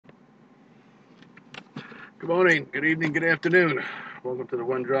Good morning, good evening, good afternoon. Welcome to the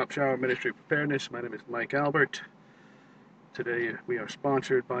One Drop Shower Ministry Preparedness. My name is Mike Albert. Today we are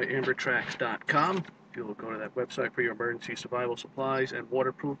sponsored by ambertracks.com. If you'll go to that website for your emergency survival supplies and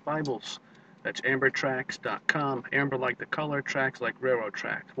waterproof Bibles. That's ambertracks.com. Amber like the color, tracks like railroad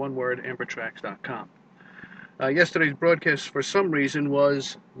tracks. One word, ambertracks.com. Yesterday's broadcast, for some reason,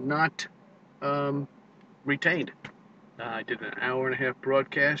 was not retained. I did an hour-and-a-half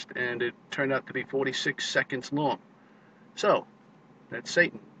broadcast, and it turned out to be 46 seconds long. So, that's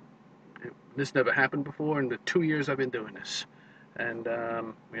Satan. This never happened before in the 2 years I've been doing this. And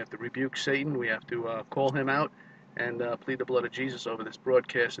we have to rebuke Satan. We have to call him out and plead the blood of Jesus over this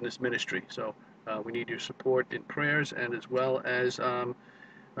broadcast and this ministry. So we need your support in prayers and as well as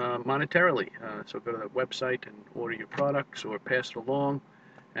monetarily. So go to that website and order your products or pass it along.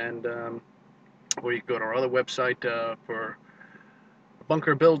 And or you can go to our other website for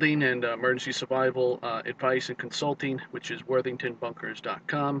bunker building and emergency survival advice and consulting, which is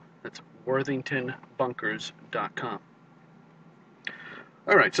worthingtonbunkers.com. That's worthingtonbunkers.com.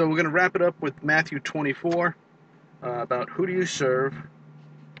 All right, so we're going to wrap it up with Matthew 24 about who do you serve?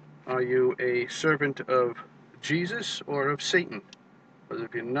 Are you a servant of Jesus or of Satan? Because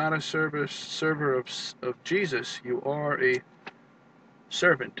if you're not a server of Jesus, you are a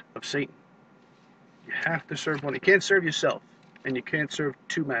servant of Satan. You have to serve one. You can't serve yourself, and you can't serve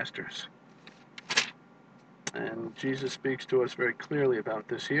two masters. And Jesus speaks to us very clearly about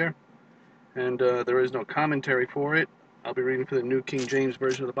this here. And there is no commentary for it. I'll be reading for the New King James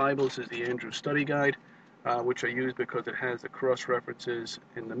Version of the Bible. This is the Andrew Study Guide, which I use because it has the cross-references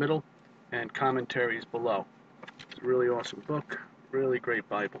in the middle and commentaries below. It's a really awesome book, really great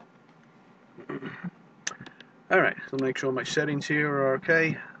Bible. All right, so make sure my settings here are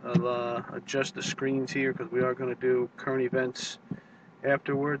okay. I'll adjust the screens here because we are going to do current events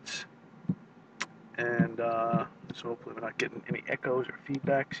afterwards. And so hopefully we're not getting any echoes or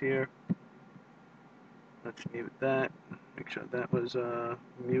feedbacks here. Let's mute that. Make sure that was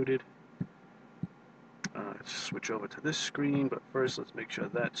muted. Let's switch over to this screen, but first let's make sure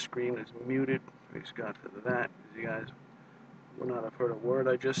that screen is muted. Praise God for that, because you guys will not have heard a word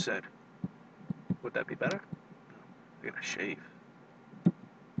I just said. Would that be better? I gotta shave.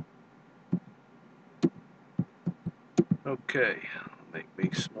 Okay, make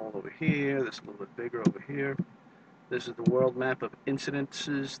me small over here, this a little bit bigger over here. This is the world map of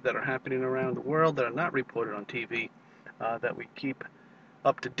incidences that are happening around the world that are not reported on TV, that we keep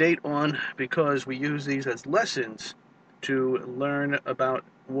up to date on because we use these as lessons to learn about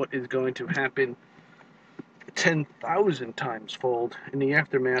what is going to happen 10,000 times fold in the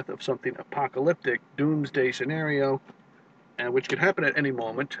aftermath of something apocalyptic, doomsday scenario, which could happen at any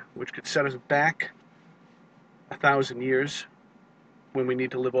moment, which could set us back 1,000 years when we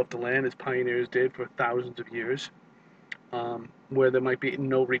need to live off the land as pioneers did for thousands of years, where there might be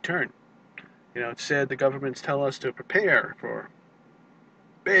no return. You know, it's said the governments tell us to prepare for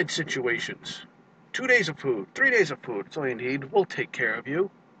bad situations. 2 days of food, 3 days of food, that's all you need. We'll take care of you.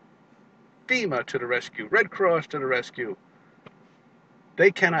 VIMEO to the rescue, Red Cross to the rescue.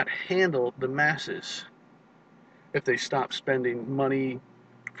 They cannot handle the masses if they stop spending money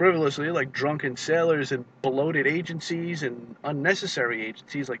frivolously like drunken sailors and bloated agencies and unnecessary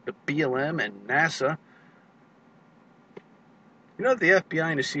agencies like the BLM and NASA. You know that the FBI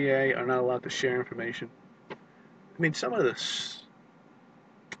and the CIA are not allowed to share information? I mean, some of this...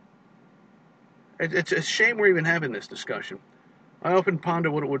 It's a shame we're even having this discussion. I often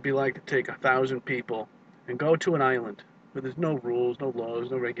ponder what it would be like to take 1,000 people and go to an island where there's no rules, no laws,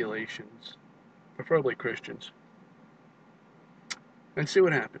 no regulations, preferably Christians, and see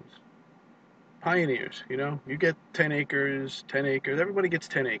what happens. Pioneers, you know, you get 10 acres, everybody gets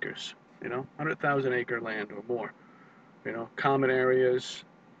 10 acres, you know, 100,000 acre land or more, you know, common areas.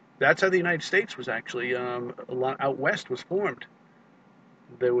 That's how the United States was actually, a lot out west was formed.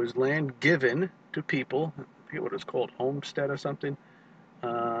 There was land given to people, I forget what it was called, homestead or something,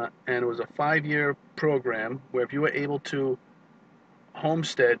 and it was a 5-year program where if you were able to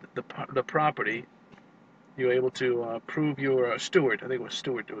homestead the property, you were able to prove you're a steward. I think it was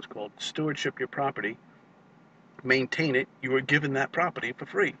steward it was called. Stewardship your property, maintain it, you were given that property for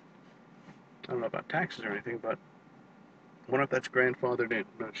free. I don't know about taxes or anything, but I wonder if that's grandfathered in. I'm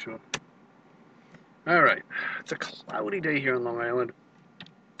not sure. All right, it's a cloudy day here on Long Island,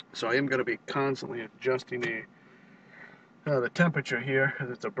 so I am going to be constantly adjusting the temperature here because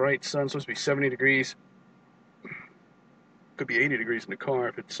it's a bright sun. It's supposed to be 70 degrees. Could be 80 degrees in the car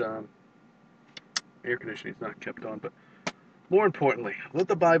if it's air conditioning is not kept on. But more importantly, what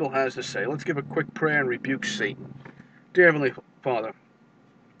the Bible has to say. Let's give a quick prayer and rebuke Satan. Dear Heavenly Father,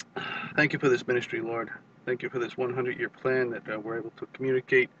 Thank you for this ministry, Lord. Thank you for this 100-year plan that we're able to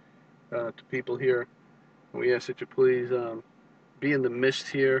communicate to people here. We ask that you please be in the midst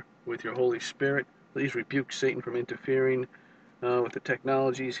here with your Holy Spirit. Please rebuke Satan from interfering with the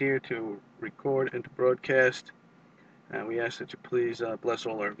technologies here to record and to broadcast. We ask that you please bless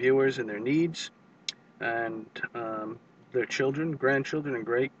all our viewers and their needs, and their children, grandchildren, and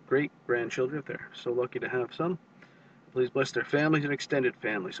great-grandchildren, if they're so lucky to have some. Please bless their families and extended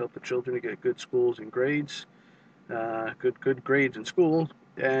families. Help the children to get good schools and grades, good grades in school,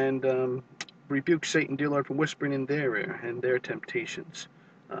 and rebuke Satan, dear Lord, from whispering in their ear and their temptations.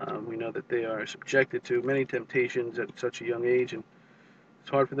 We know that they are subjected to many temptations at such a young age, and it's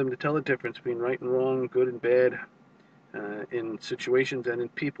hard for them to tell the difference between right and wrong, good and bad, in situations and in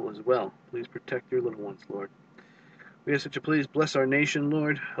people as well. Please protect your little ones, Lord. We ask that you please bless our nation,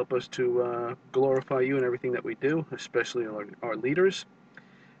 Lord. Help us to glorify you in everything that we do, especially our leaders.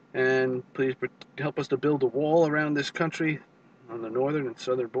 And please help us to build a wall around this country on the northern and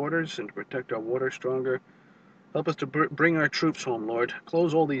southern borders and to protect our water stronger. Help us to bring our troops home, Lord.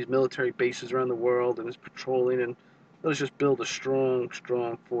 Close all these military bases around the world and this patrolling, and let us just build a strong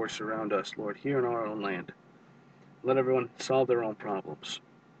force around us, Lord, here in our own land. Let everyone solve their own problems.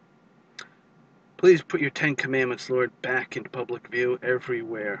 Please put your 10 Commandments, Lord, back in public view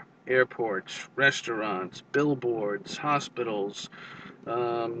everywhere. Airports, restaurants, billboards, hospitals,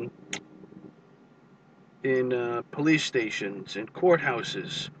 in police stations, in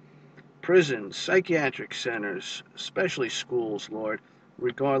courthouses, prisons, psychiatric centers, especially schools, Lord,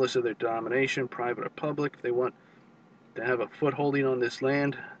 regardless of their domination, private or public. If they want to have a footholding on this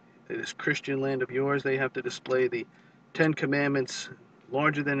land, this Christian land of yours, they have to display the 10 Commandments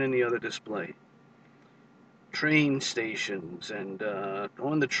larger than any other display. Train stations and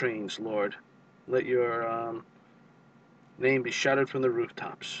on the trains, Lord, let your name be shouted from the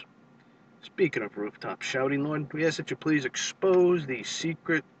rooftops. Speaking of rooftop shouting, Lord, we ask that you please expose these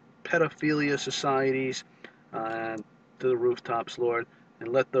secret pedophilia societies to the rooftops, Lord, and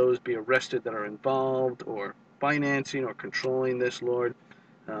let those be arrested that are involved or financing or controlling this, Lord,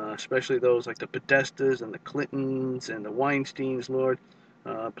 especially those like the Podestas and the Clintons and the Weinsteins, Lord.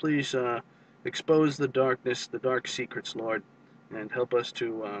 Please expose the darkness, the dark secrets, Lord, and help us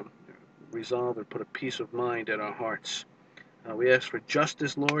to resolve and put a peace of mind in our hearts. We ask for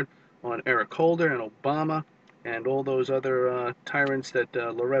justice, Lord, on Eric Holder and Obama and all those other tyrants that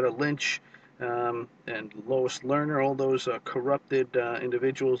Loretta Lynch and Lois Lerner, all those corrupted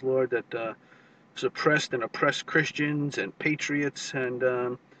individuals, Lord, that suppressed and oppressed Christians and patriots, and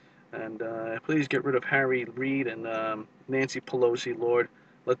please get rid of Harry Reid and Nancy Pelosi, Lord.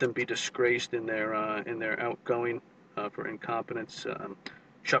 Let them be disgraced in their outgoing for incompetence.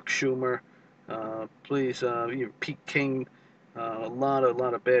 Chuck Schumer, please, Pete King, a lot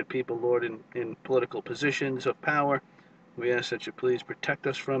of bad people, Lord, in political positions of power. We ask that you please protect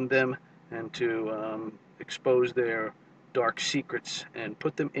us from them and to expose their dark secrets and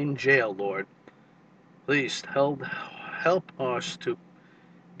put them in jail, Lord. Please help us to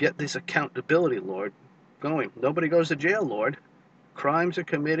get this accountability, Lord, going. Nobody goes to jail, Lord. Crimes are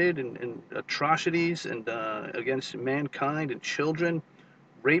committed and atrocities and against mankind and children,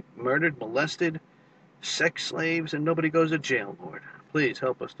 raped, murdered, molested, sex slaves, and nobody goes to jail, Lord. Please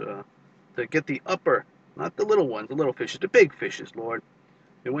help us to get the upper, not the little ones, the little fishes, the big fishes, Lord.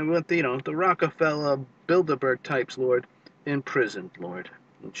 And when we want the Rockefeller, Bilderberg types, Lord, imprisoned, Lord.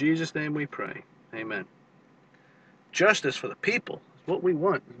 In Jesus' name we pray. Amen. Justice for the people is what we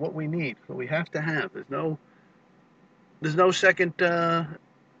want, is what we need, what we have to have. There's no second,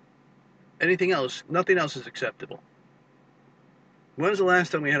 anything else. Nothing else is acceptable. When was the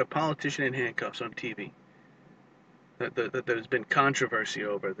last time we had a politician in handcuffs on TV? That there's been controversy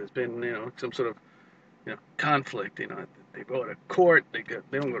over. There's been, some sort of, conflict. They go to court. They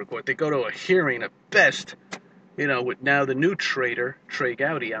don't go to court. They go to a hearing at best. With now the new traitor, Trey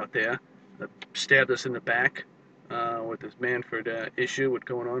Gowdy, out there, that stabbed us in the back with this Manford issue, what's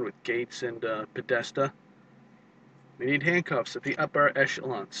going on with Gates and Podesta. We need handcuffs at the upper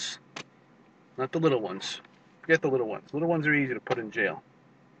echelons, not the little ones. Forget the little ones. Little ones are easy to put in jail.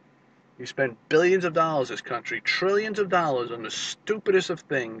 You spend billions of dollars, this country, trillions of dollars on the stupidest of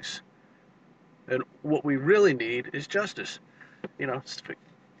things, and what we really need is justice.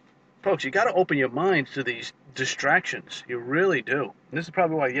 Folks, you got to open your minds to these distractions. You really do. And this is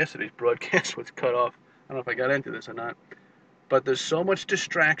probably why yesterday's broadcast was cut off. I don't know if I got into this or not. But there's so much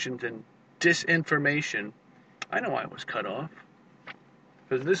distractions and disinformation. I know I was cut off.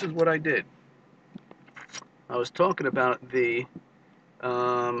 Because this is what I did. I was talking about the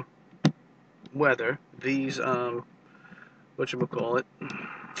weather. These, whatchamacallit,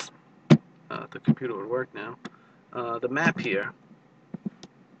 computer would work now. The map here,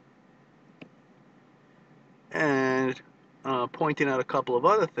 and pointing out a couple of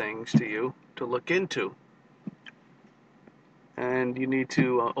other things to you to look into. And you need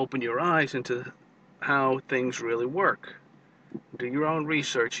to open your eyes into how things really work. Do your own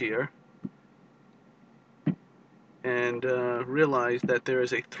research here, and realize that there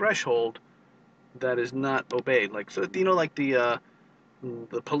is a threshold that is not obeyed. Like, so, you know, like the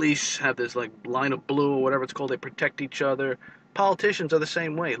police have this like line of blue or whatever it's called. They protect each other. Politicians are the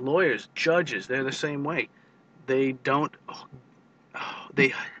same way. Lawyers, judges, they're the same way. They don't.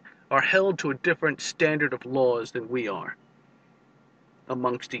 They are held to a different standard of laws than we are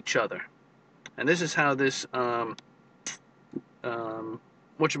amongst each other. And this is how this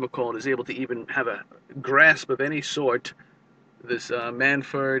whatchamacallit is able to even have a grasp of any sort. This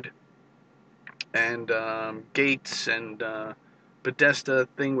Manford and Gates and Podesta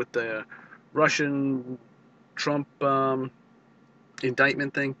thing with the Russian Trump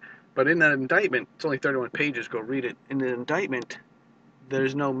indictment thing. But in that indictment, it's only 31 pages, go read it. In the indictment,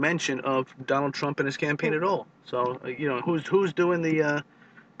 there's no mention of Donald Trump and his campaign at all. So, you know, who's doing the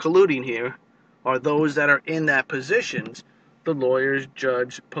colluding here are those that are in that positions: the lawyers,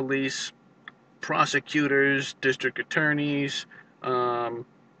 judge, police, prosecutors, district attorneys, the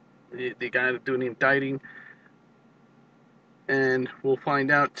guy doing the indicting. And we'll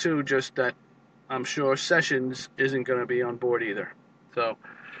find out too, just that I'm sure Sessions isn't going to be on board either. So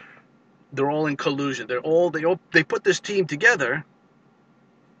they're all in collusion. They put this team together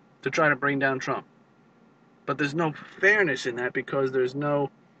to try to bring down Trump. But there's no fairness in that because there's no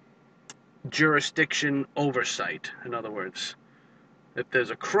jurisdiction oversight. In other words, if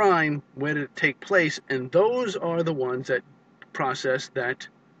there's a crime, where did it take place? And those are the ones that process that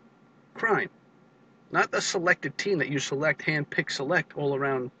crime. Not the selected team that you select, hand-pick, select all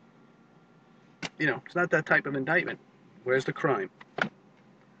around. You know, it's not that type of indictment. Where's the crime?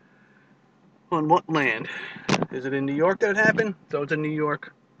 On what land? Is it in New York that it happened? So it's a New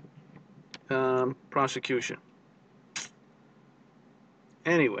York prosecution.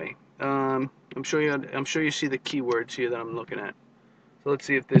 Anyway, I'm sure you see the keywords here that I'm looking at. So let's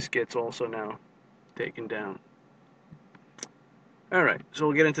see if this gets also now taken down. All right, so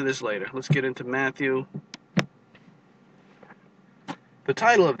we'll get into this later. Let's get into Matthew. The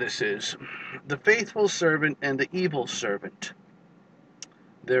title of this is The Faithful Servant and the Evil Servant.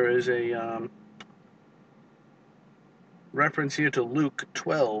 There is a reference here to Luke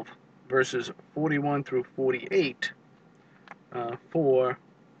 12, verses 41 through 48 for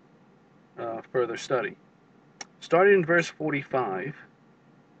further study. Starting in verse 45,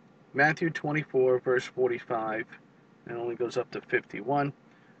 Matthew 24, verse 45, and only goes up to 51.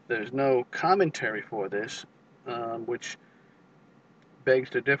 There's no commentary for this, which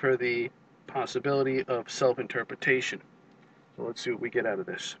begs to differ the possibility of self-interpretation. So let's see what we get out of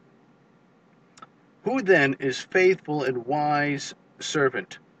this. Who then is faithful and wise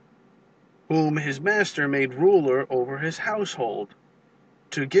servant, whom his master made ruler over his household,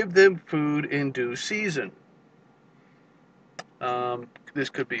 to give them food in due season? This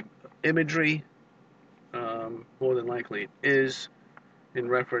could be imagery. More than likely it is in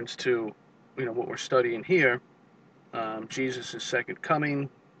reference to, you know, what we're studying here. Jesus' second coming,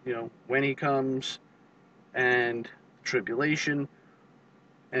 you know, when he comes, and tribulation,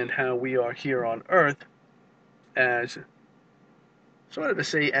 and how we are here on earth as, sort of to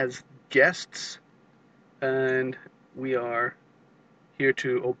say, as guests, and we are here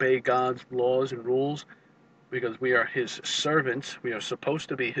to obey God's laws and rules because we are his servants. We are supposed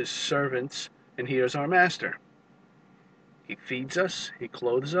to be his servants, and he is our master. He feeds us, he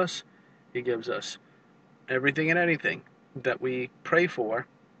clothes us, he gives us everything and anything that we pray for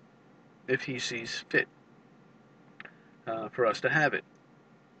if he sees fit for us to have it.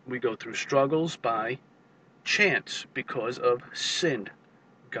 We go through struggles by chance because of sin.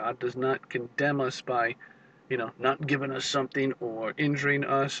 God does not condemn us by, you know, not giving us something or injuring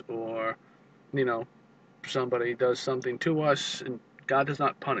us, or, you know, somebody does something to us, and God does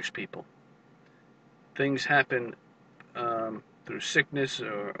not punish people. Things happen through sickness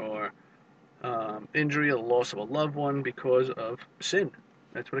or injury or loss of a loved one because of sin.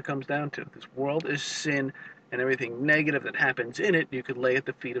 That's what it comes down to. This world is sin, and everything negative that happens in it, you could lay at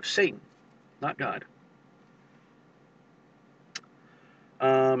the feet of Satan, not God.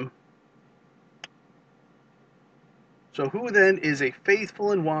 So who then is a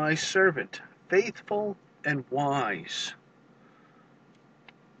faithful and wise servant? Faithful and wise.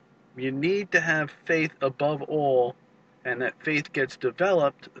 You need to have faith above all, and that faith gets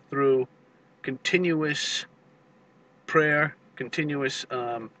developed through continuous prayer, continuous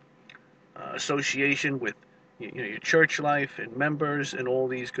association with your church life and members and all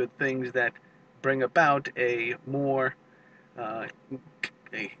these good things that bring about a more uh,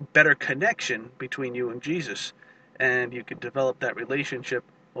 a better connection between you and Jesus, and you can develop that relationship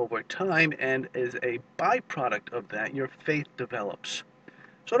over time, and as a byproduct of that, your faith develops.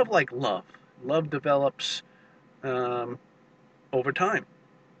 Sort of like love. Love develops um, over time.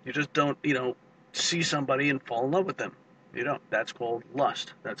 You just don't, see somebody and fall in love with them. You don't. That's called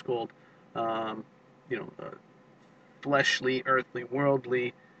lust. That's called, um, you know, uh, fleshly, earthly,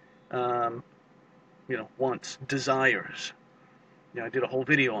 worldly, um, wants, desires. I did a whole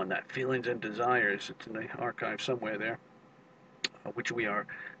video on that, feelings and desires. It's in the archive somewhere there, which we are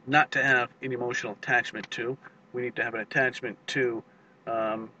not to have an emotional attachment to. We need to have an attachment to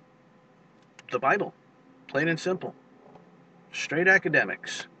um, the Bible, plain and simple, straight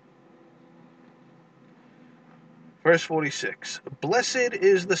academics. Verse 46, Blessed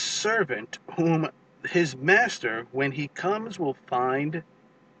is the servant whom his master, when he comes, will find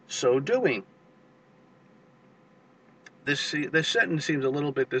so doing. This sentence seems a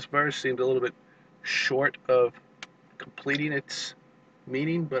little bit, this verse seems a little bit short of completing its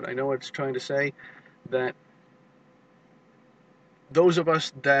meaning, but I know what it's trying to say, that those of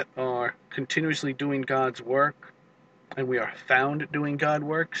us that are continuously doing God's work, and we are found doing God's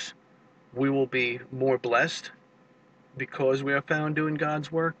works, we will be more blessed because we are found doing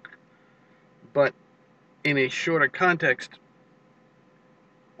God's work. But in a shorter context,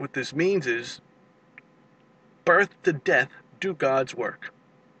 what this means is birth to death, do God's work.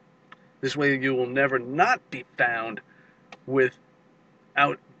 This way you will never not be found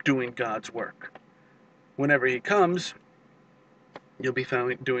without doing God's work. Whenever he comes, you'll be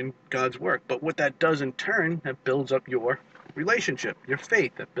found doing God's work. But what that does in turn, that builds up your relationship, your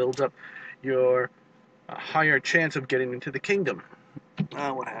faith, that builds up your higher chance of getting into the kingdom.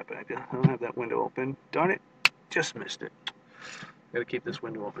 What happened? I don't have that window open. Darn it. Just missed it. Gotta keep this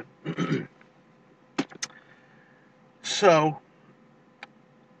window open. So,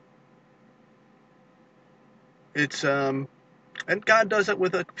 it's, and God does it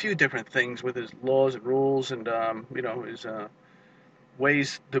with a few different things, with his laws and rules and, his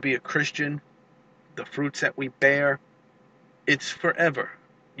ways to be a Christian, the fruits that we bear. It's forever.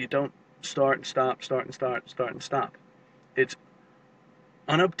 You don't start and stop, start and start, start and stop. It's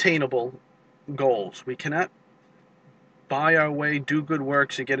unobtainable goals. We cannot buy our way, do good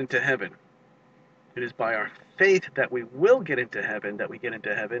works, and get into heaven. It is by our faith that we will get into heaven, that we get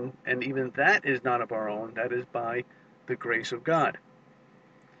into heaven, and even that is not of our own. That is by the grace of God.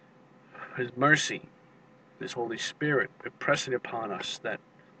 His mercy, His Holy Spirit impressing upon us that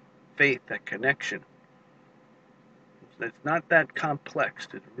faith, that connection. It's not that complex.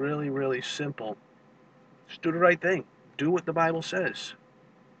 It's really, really simple. Just do the right thing. Do what the Bible says.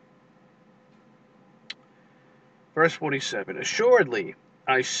 Verse 47, Assuredly,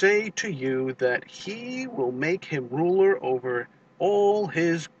 I say to you that he will make him ruler over all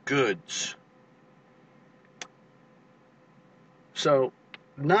his goods. So,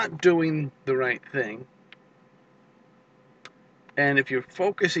 not doing the right thing, and if you're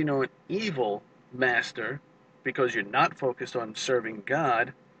focusing on evil, master, because you're not focused on serving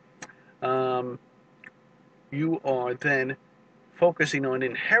God, you are then focusing on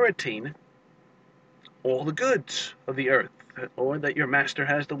inheriting all the goods of the earth, or that your master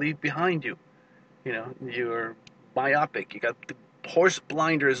has to leave behind you. You're myopic. You got the horse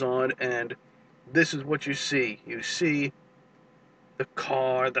blinders on, and this is what you see. You see the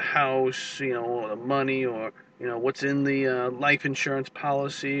car, the house, the money, or what's in the life insurance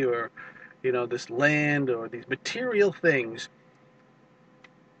policy, or this land, or these material things,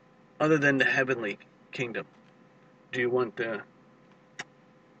 other than the heavenly kingdom. Do you want the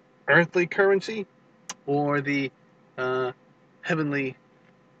earthly currency or the heavenly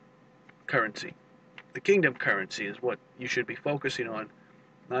currency? The kingdom currency is what you should be focusing on,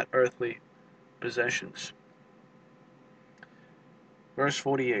 not earthly possessions. Verse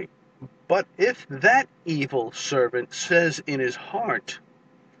 48, But if that evil servant says in his heart,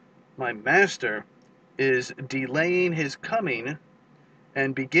 My master is delaying his coming,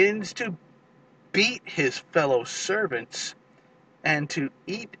 and begins to beat his fellow servants, and to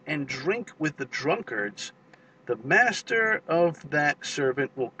eat and drink with the drunkards, the master of that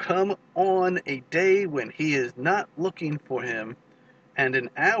servant will come on a day when he is not looking for him, and an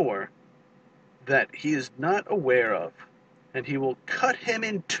hour that he is not aware of, and he will cut him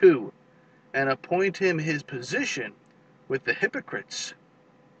in two, and appoint him his position with the hypocrites.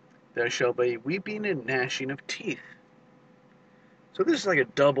 There shall be weeping and gnashing of teeth. So this is like a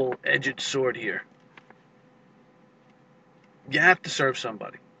double-edged sword here. You have to serve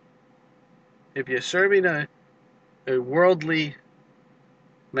somebody. If you're serving a worldly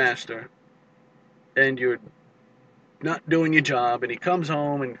master and you're not doing your job, and he comes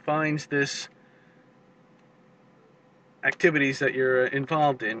home and finds this activities that you're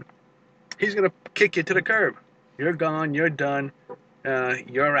involved in, he's going to kick you to the curb. You're gone, you're done,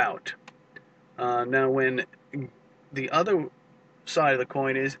 you're out. Now, when the other side of the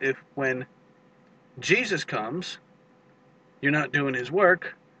coin is, if when Jesus comes, you're not doing his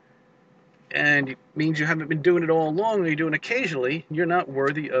work, and it means you haven't been doing it all along, or you're doing occasionally, you're not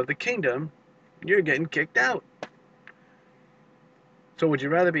worthy of the kingdom, you're getting kicked out. So would you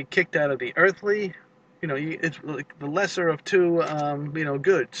rather be kicked out of the earthly? It's like the lesser of two,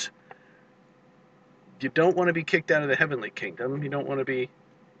 goods. You don't want to be kicked out of the heavenly kingdom. You don't want to be,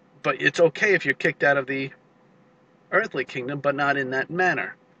 but it's okay if you're kicked out of the earthly kingdom, but not in that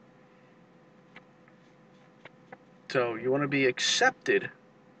manner. So you want to be accepted.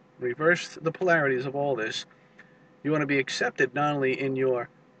 Reverse the polarities of all this. You want to be accepted not only in your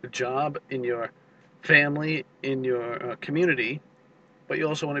job, in your family, in your community, but you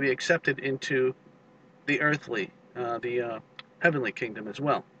also want to be accepted into the earthly, the heavenly kingdom as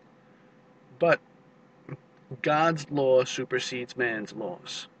well. But God's law supersedes man's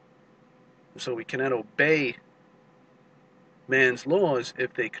laws. So we cannot obey man's laws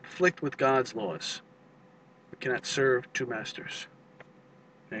if they conflict with God's laws. We cannot serve two masters.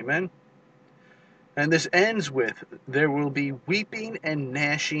 Amen? And this ends with, there will be weeping and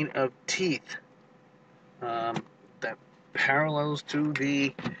gnashing of teeth. That parallels to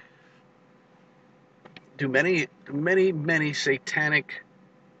many satanic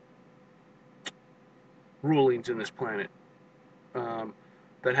rulings in this planet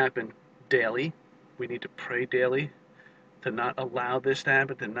that happen daily. We need to pray daily to not allow this to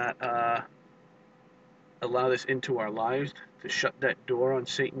happen, to not allow this into our lives, to shut that door on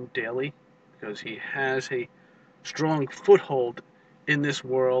Satan daily, because he has a strong foothold in this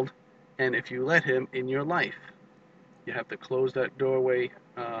world, and if you let him in your life, you have to close that doorway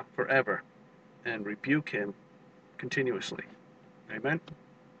forever and rebuke him continuously. Amen?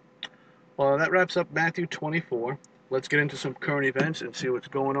 Well, that wraps up Matthew 24. Let's get into some current events and see what's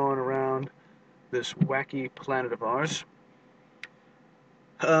going on around this wacky planet of ours.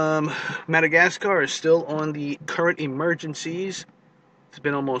 Madagascar is still on the current emergencies. It's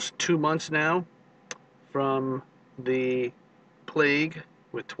been almost 2 months now from the plague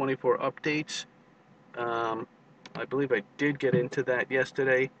with 24 updates. I believe I did get into that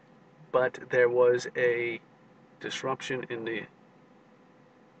yesterday, but there was a disruption in the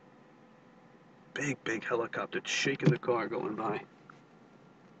big helicopter shaking the car going by.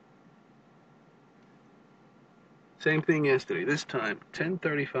 Same thing yesterday, this time,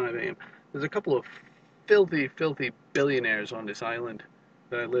 10:35 a.m. There's a couple of filthy billionaires on this island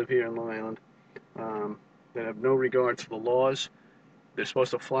that I live here in Long Island that have no regards for the laws. They're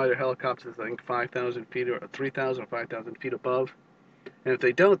supposed to fly their helicopters, I think, 5,000 feet or 3,000 or 5,000 feet above. And if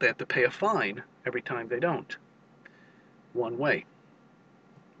they don't, they have to pay a fine every time they don't. One way.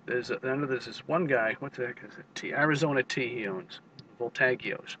 I know there's this one guy, what the heck is it? Arizona Tea he owns,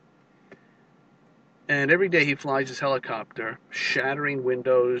 Voltagios. And every day he flies his helicopter, shattering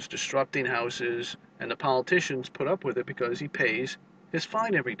windows, disrupting houses, and the politicians put up with it because he pays his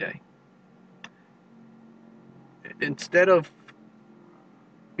fine every day. Instead of,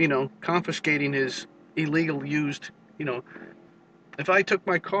 confiscating his illegal used, if I took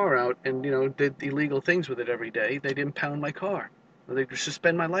my car out and, did illegal things with it every day, they'd impound my car. Or they'd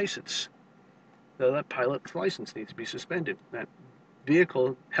suspend my license. So that pilot's license needs to be suspended. That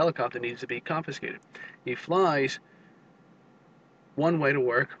vehicle, helicopter, needs to be confiscated. He flies one way to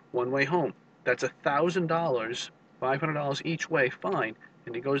work, one way home. That's $1,000, $500 each way fine.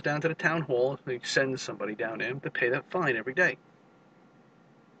 And he goes down to the town hall, and he sends somebody down there to pay that fine every day.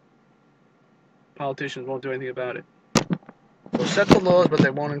 Politicians won't do anything about it. They'll set the laws, but they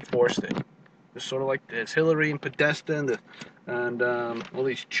won't enforce it. It's sort of like this Hillary and Podesta and all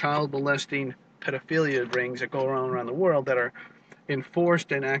these child molesting pedophilia rings that go around the world that are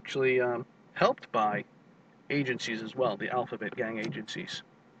enforced and actually helped by agencies as well, the alphabet gang agencies.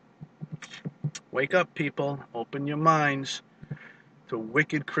 Wake up, people. Open your minds. It's a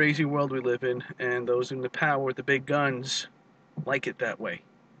wicked, crazy world we live in, and those in the power with the big guns like it that way.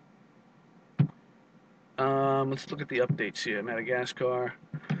 Let's look at the updates here. Madagascar.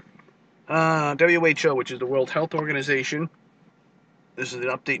 WHO, which is the World Health Organization. This is an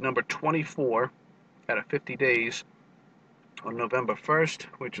update number 24 out of 50 days on November 1st,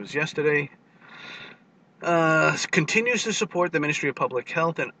 which was yesterday. Continues to support the Ministry of Public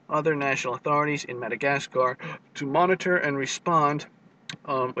Health and other national authorities in Madagascar to monitor and respond.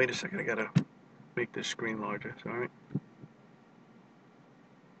 Wait a second, I gotta make this screen larger. Sorry.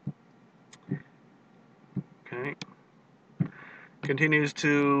 Okay. Continues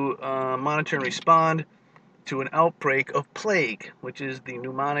to monitor and respond to an outbreak of plague, which is the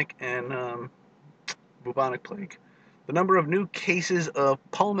pneumonic and bubonic plague. The number of new cases of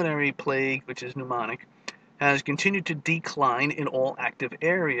pulmonary plague, which is pneumonic, has continued to decline in all active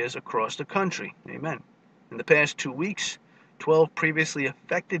areas across the country. Amen. In the past 2 weeks, 12 previously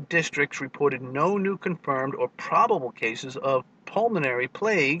affected districts reported no new confirmed or probable cases of pulmonary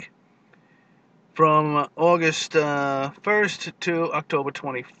plague from August 1st to October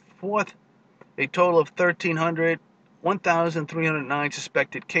 24th. A total of 1,309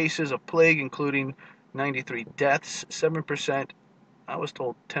 suspected cases of plague, including 93 deaths, 7%, I was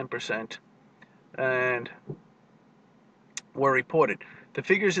told 10%, and were reported. The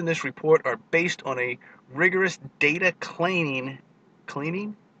figures in this report are based on a rigorous data cleaning, I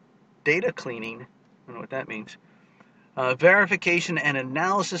don't know what that means, verification and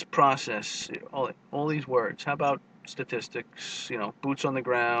analysis process, all these words. How about statistics, boots on the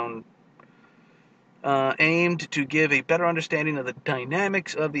ground, aimed to give a better understanding of the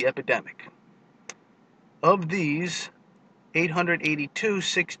dynamics of the epidemic. Of these, 882,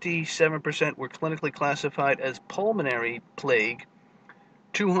 67% were clinically classified as pulmonary plague,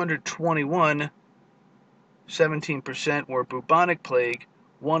 221, 17% were bubonic plague,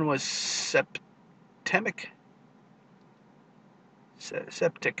 one was septicemic,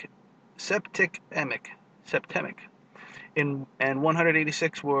 and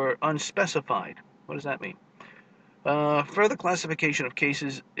 186 were unspecified. What does that mean? Further classification of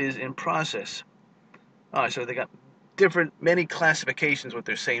cases is in process. So they got many classifications, what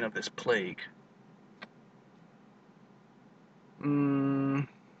they're saying of this plague.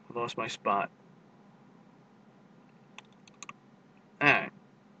 Lost my spot. Alright.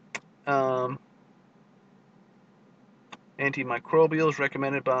 Antimicrobials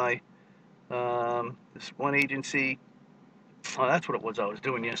recommended by this one agency. Oh, that's what it was I was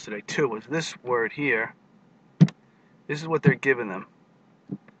doing yesterday too, was this word here. This is what they're giving them.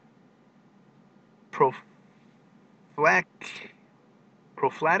 Prophylactic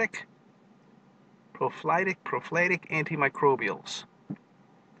antimicrobials.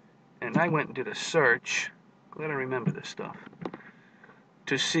 And I went and did a search, glad I remember this stuff,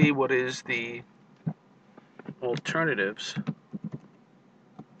 to see what is the alternatives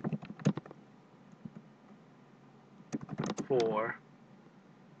for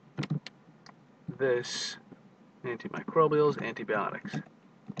this antimicrobials, antibiotics.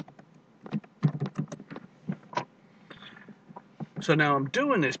 So now I'm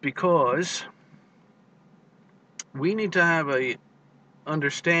doing this because we need to have a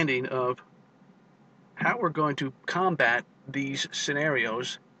understanding of how we're going to combat these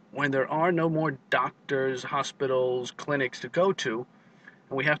scenarios when there are no more doctors, hospitals, clinics to go to,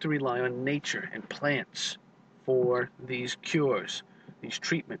 and we have to rely on nature and plants for these cures, these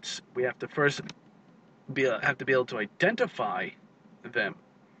treatments. We have to first be able to identify them.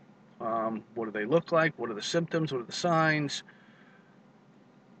 What do they look like? What are the symptoms? What are the signs?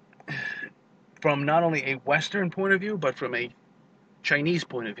 From not only a Western point of view, but from a Chinese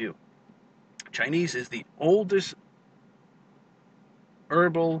point of view. Chinese is the oldest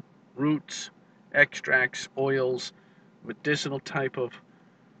herbal roots, extracts, oils, medicinal type of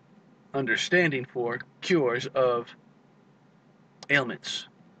understanding for cures of ailments.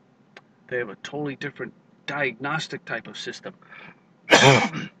 They have a totally different diagnostic type of system.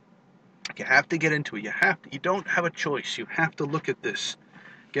 You have to get into it. You don't have a choice. You have to look at this.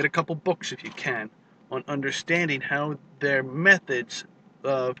 Get a couple books if you can on understanding how their methods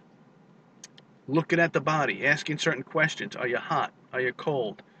of looking at the body, asking certain questions. Are you hot? Are you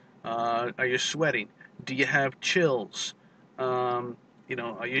cold? Are you sweating? Do you have chills? Are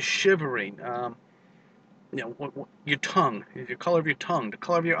you shivering? Your tongue, the color of your tongue, the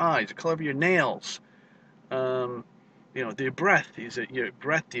color of your eyes, the color of your nails. The breath. Is it your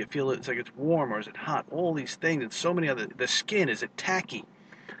breath? Do you feel it's like it's warm or is it hot? All these things and so many other. The skin, is it tacky?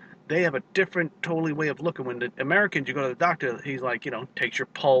 They have a different, totally way of looking. When the Americans, you go to the doctor, he's like, takes your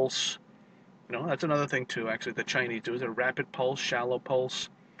pulse. That's another thing too. Actually, the Chinese do is a rapid pulse, shallow pulse.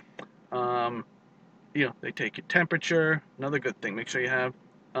 They take your temperature. Another good thing. Make sure you have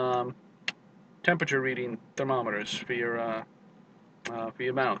temperature reading thermometers for your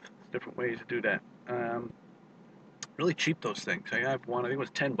mouth. Different ways to do that. Really cheap, those things. I have one. I think it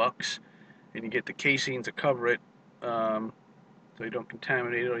was $10, and you get the casings to cover it, so you don't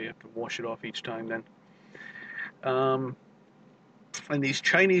contaminate it, or you have to wash it off each time. Then, and these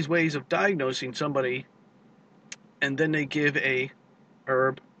Chinese ways of diagnosing somebody, and then they give a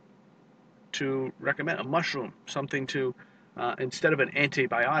herb to recommend a mushroom, something to, instead of an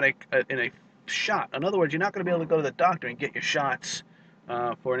antibiotic in a shot. In other words, you're not going to be able to go to the doctor and get your shots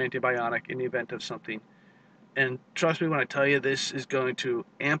for an antibiotic in the event of something. And trust me when I tell you, this is going to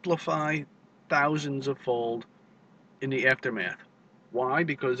amplify thousands of fold in the aftermath. Why?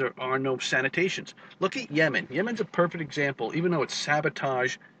 Because there are no sanitations. Look at Yemen. Yemen's a perfect example, even though it's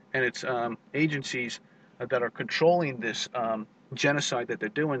sabotage and it's agencies that are controlling this genocide that they're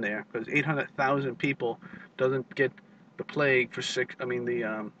doing there, because 800,000 people doesn't get the plague for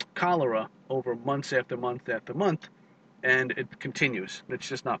the cholera over months after month after month, and it continues. It's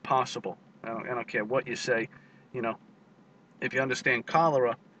just not possible. I don't care what you say. You know, if you understand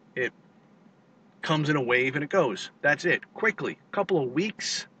cholera, it comes in a wave and it goes. That's it. Quickly. A couple of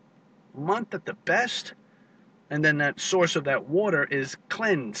weeks, month at the best, and then that source of that water is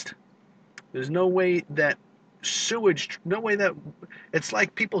cleansed. There's no way that it's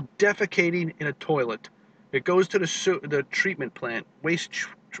like people defecating in a toilet. It goes to the treatment plant,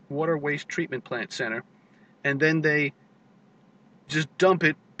 water waste treatment plant center, and then they just dump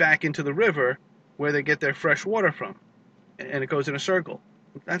it back into the river where they get their fresh water from, and it goes in a circle.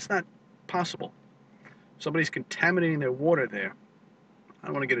 That's not possible. Somebody's contaminating their water there. I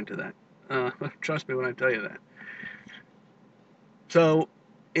don't want to get into that. Trust me when I tell you that. So,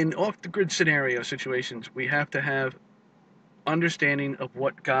 in off-the-grid scenario situations, we have to have understanding of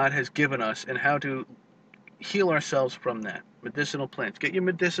what God has given us and how to heal ourselves from that. Medicinal plants. Get your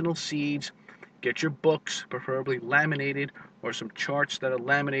medicinal seeds. Get your books, preferably laminated, or some charts that are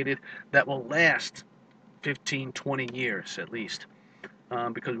laminated that will last 15, 20 years at least.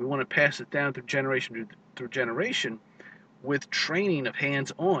 Because we want to pass it down through generation through generation with training of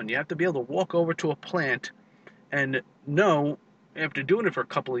hands-on. You have to be able to walk over to a plant and know, after doing it for a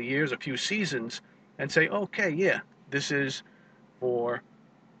couple of years, a few seasons, and say, okay, yeah, this is for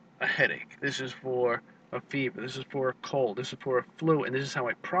a headache, this is for a fever, this is for a cold, this is for a flu, and this is how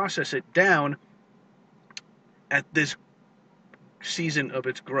I process it down at this season of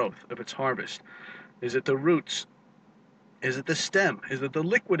its growth, of its harvest. Is it the roots? Is it the stem? Is it the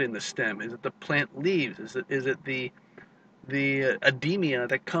liquid in the stem? Is it the plant leaves? Is it the edemia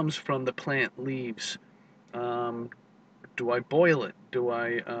that comes from the plant leaves? Do I boil it? Do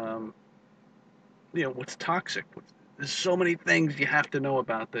I, what's toxic? There's so many things you have to know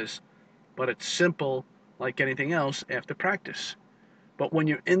about this, but it's simple, like anything else, after practice. But when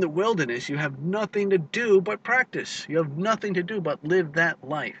you're in the wilderness, you have nothing to do but practice. You have nothing to do but live that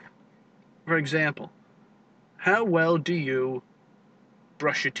life. For example, how well do you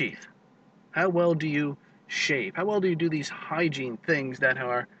brush your teeth? How well do you shave? How well do you do these hygiene things that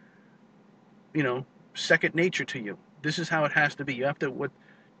are, second nature to you? This is how it has to be. You have to, what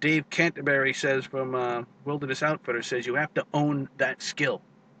Dave Canterbury says from Wilderness Outfitter says, you have to own that skill.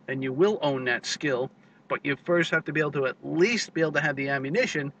 And you will own that skill, but you first have to be able to at least be able to have the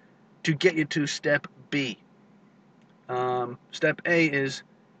ammunition to get you to step B. Step A is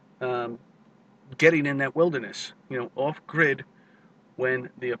getting in that wilderness, off-grid, when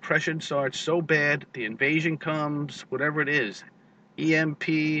the oppression starts so bad, the invasion comes, whatever it is, EMP.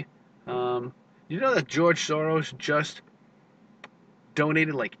 You know that George Soros just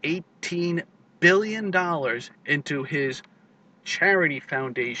donated like $18 billion into his charity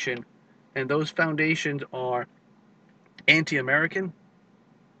foundation, and those foundations are anti-American.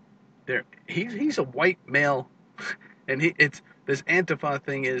 He's a white male, and this Antifa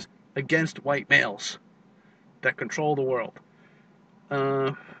thing is against white males that control the world.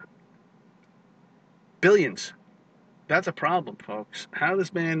 Billions. That's a problem, folks. How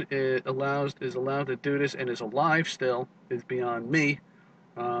this man is allowed to do this and is alive still is beyond me.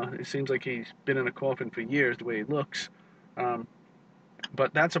 It seems like he's been in a coffin for years, the way he looks.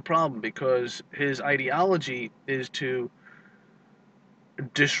 But that's a problem because his ideology is to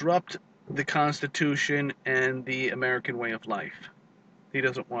disrupt the Constitution and the American way of life. He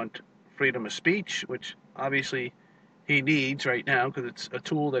doesn't want freedom of speech, which obviously he needs right now because it's a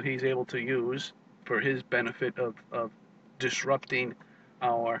tool that he's able to use for his benefit of disrupting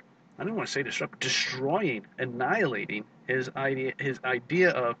our, I don't want to say disrupt, destroying, annihilating his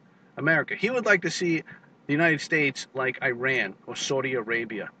idea of America. He would like to see the United States like Iran or Saudi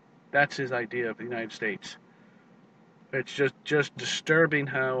Arabia. That's his idea of the United States. It's just disturbing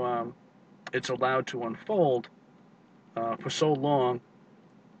how it's allowed to unfold for so long.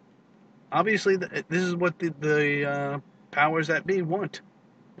 Obviously, this is what the powers that be want.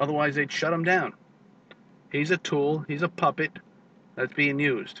 Otherwise, they'd shut him down. He's a tool. He's a puppet that's being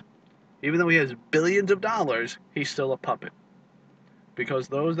used. Even though he has billions of dollars, he's still a puppet. Because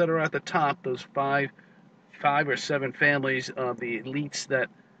those that are at the top, those five or seven families of the elites that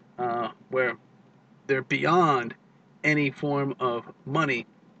where they're beyond any form of money,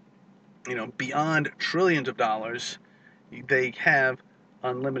 beyond trillions of dollars. They have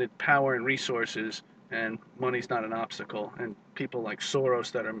unlimited power and resources, and money's not an obstacle. And people like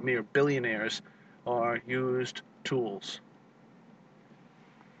Soros, that are mere billionaires, are used tools.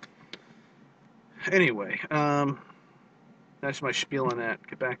 Anyway, that's my spiel on that.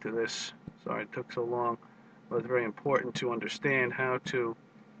 Get back to this. Sorry it took so long. But it's very important to understand how to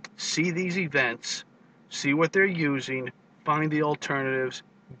see these events, see what they're using, find the alternatives,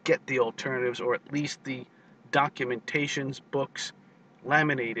 get the alternatives, or at least the documentations, books,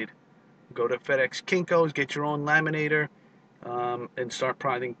 laminated. Go to FedEx Kinko's, get your own laminator, and start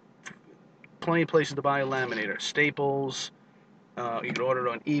printing. Plenty of places to buy a laminator. Staples. You can order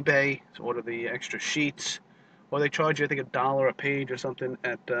it on eBay. So order the extra sheets. Or they charge you, I think, $1 a page or something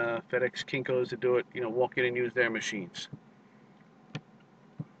at FedEx Kinko's to do it. Walk in and use their machines.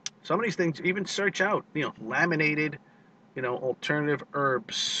 Some of these things, even search out, laminated, alternative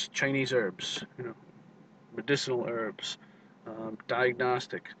herbs, Chinese herbs, medicinal herbs,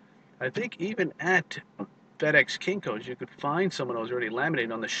 diagnostic. I think even at FedEx Kinko's, you could find some of those already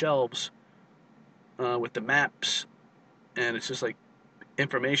laminated on the shelves with the maps, and it's just like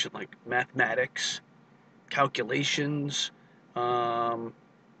information like mathematics, calculations, what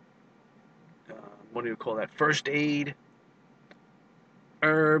do you call that? First aid,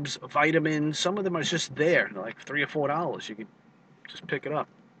 herbs, vitamins. Some of them are just there, like $3 or $4. You can just pick it up.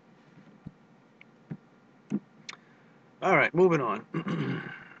 All right, moving on.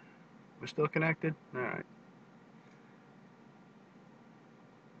 We're still connected? All right.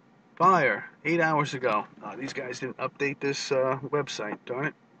 Fire, 8 hours ago. These guys didn't update this website, darn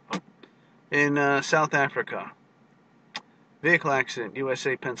it. In South Africa. Vehicle accident,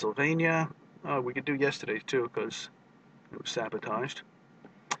 USA, Pennsylvania. We could do yesterday's too, because it was sabotaged.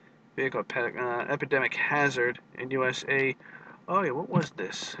 Vehicle epidemic hazard in USA. Oh yeah, what was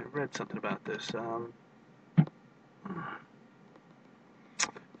this? I read something about this.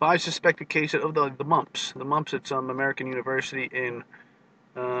 5 suspected cases of the mumps. The mumps at some American university in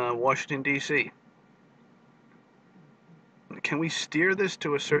Washington, D.C. Can we steer this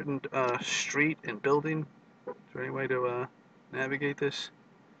to a certain street and building? Is there any way to navigate this?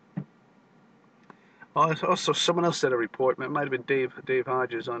 Oh, also, someone else said a report. It might have been Dave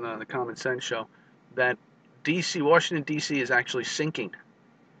Hodges on the Common Sense show, that Washington D.C. is actually sinking.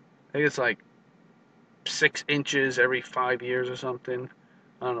 I think it's like 6 inches every 5 years or something.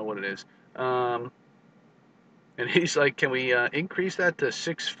 I don't know what it is. And he's like, can we increase that to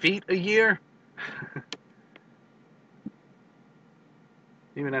 6 feet a year?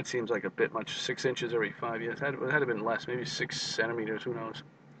 Even that seems like a bit much. 6 inches every 5 years. It had to have been less. Maybe 6 centimeters. Who knows?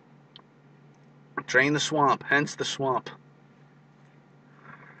 Drain the swamp. Hence the swamp.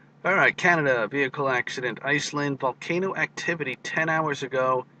 All right, Canada. Vehicle accident. Iceland. Volcano activity 10 hours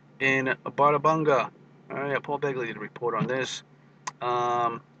ago in Barabunga. All right, Paul Begley did a report on this.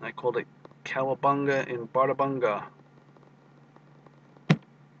 I called it Cowabunga in Barabunga.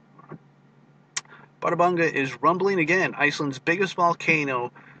 Barabunga is rumbling again. Iceland's biggest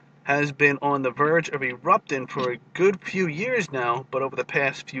volcano has been on the verge of erupting for a good few years now, but over the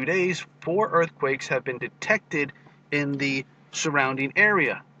past few days, 4 earthquakes have been detected in the surrounding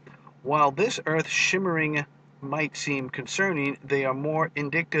area. While this earth shimmering might seem concerning, they are more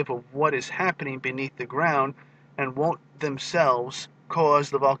indicative of what is happening beneath the ground and won't themselves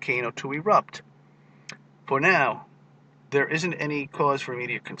cause the volcano to erupt. For now, there isn't any cause for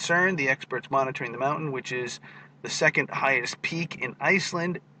immediate concern. The experts monitoring the mountain, which is the second highest peak in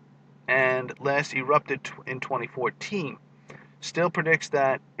Iceland and last erupted in 2014, still predicts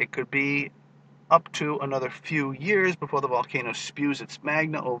that it could be up to another few years before the volcano spews its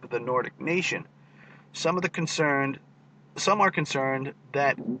magma over the Nordic nation. Some are concerned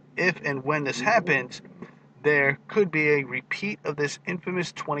that if and when this happens, there could be a repeat of this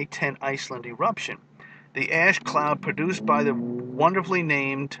infamous 2010 Iceland eruption. The ash cloud produced by the wonderfully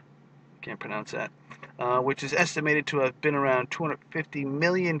named, can't pronounce that, which is estimated to have been around 250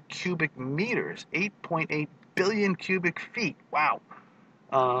 million cubic meters, 8.8 billion cubic feet, wow,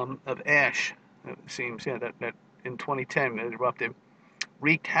 of ash. It seems, that in 2010 it erupted,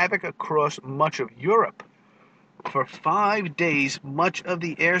 wreaked havoc across much of Europe. For 5 days, much of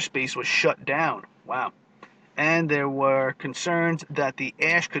the airspace was shut down. Wow. And there were concerns that the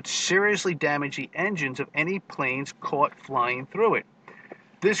ash could seriously damage the engines of any planes caught flying through it.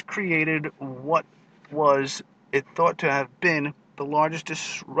 This created what was thought to have been the largest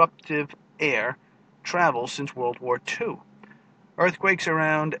disruptive air travel since World War II. Earthquakes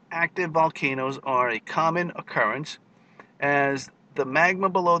around active volcanoes are a common occurrence, as the magma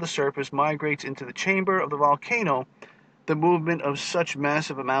below the surface migrates into the chamber of the volcano, the movement of such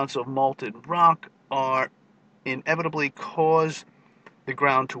massive amounts of molten rock are inevitably cause the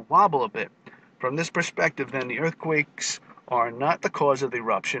ground to wobble a bit. From this perspective, then, the earthquakes are not the cause of the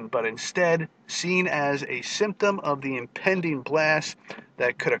eruption, but instead seen as a symptom of the impending blast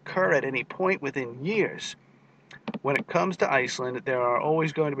that could occur at any point within years. When it comes to Iceland, there are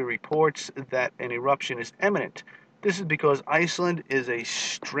always going to be reports that an eruption is imminent. This is because Iceland is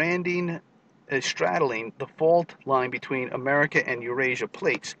straddling the fault line between America and Eurasia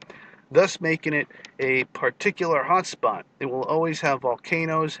plates, thus making it a particular hotspot. It will always have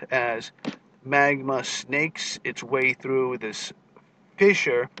volcanoes as magma snakes its way through this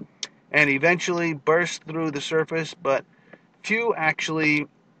fissure and eventually bursts through the surface, but few actually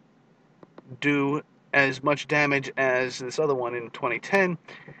do as much damage as this other one in 2010.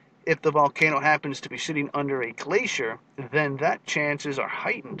 If the volcano happens to be sitting under a glacier, then that chances are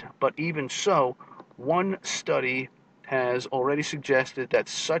heightened. But even so, one study has already suggested that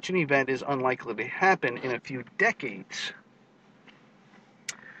such an event is unlikely to happen in a few decades.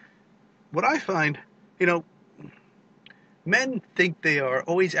 What I find, men think they are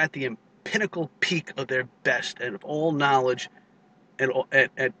always at the pinnacle peak of their best and of all knowledge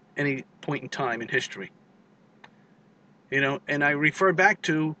at any point in time in history. And I refer back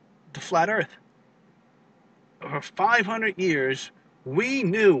to the flat earth. For 500 years, we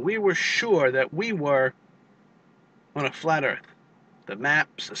were sure that we were on a flat earth. The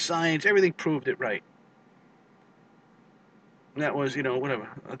maps, the science, everything proved it right. And that was,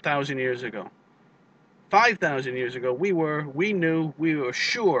 1,000 years ago. 5,000 years ago, we were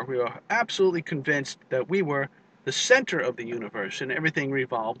sure, we were absolutely convinced that we were the center of the universe and everything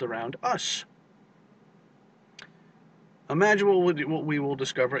revolved around us. Imagine what we will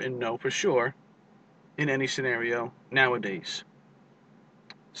discover and know for sure in any scenario nowadays.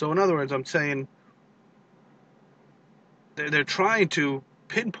 So in other words, I'm saying they're trying to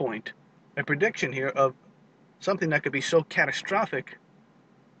pinpoint a prediction here of something that could be so catastrophic,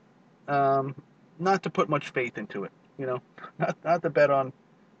 not to put much faith into it, not to bet on,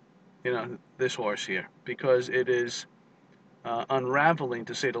 this horse here, because it is unraveling,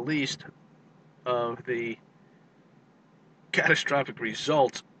 to say the least, of the catastrophic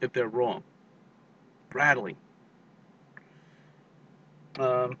results if they're wrong. Rattling.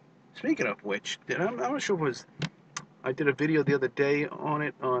 Speaking of which, I'm not sure if it was, I did a video the other day on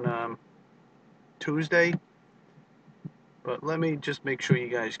it on Tuesday, but let me just make sure you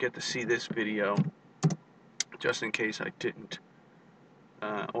guys get to see this video, just in case I didn't,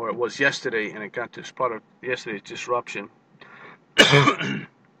 or it was yesterday and it got to part of yesterday's disruption.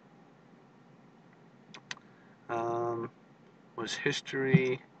 Was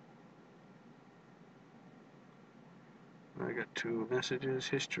history. I got two messages.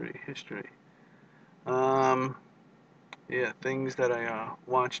 History. Yeah, things that I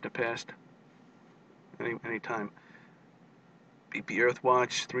watched the past any time. BP Earth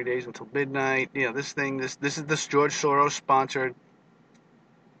Watch, 3 days until midnight. Yeah, this is this George Soros sponsored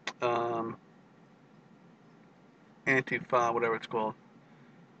Antifa, whatever it's called.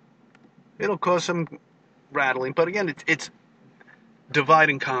 It'll cause some rattling, but again, it's divide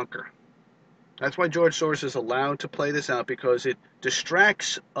and conquer. That's why George Soros is allowed to play this out, because it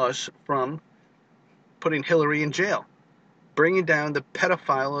distracts us from putting Hillary in jail, bringing down the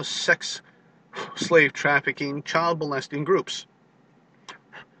pedophile, sex, slave trafficking, child molesting groups.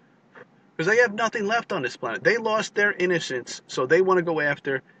 Because they have nothing left on this planet. They lost their innocence, so they want to go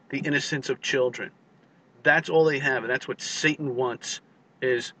after the innocence of children. That's all they have, and that's what Satan wants,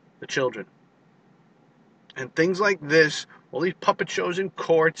 is the children. And things like this, all these puppet shows in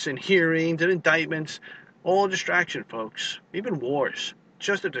courts and hearings and indictments, all a distraction, folks. Even wars,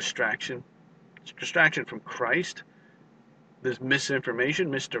 just a distraction. It's a distraction from Christ. There's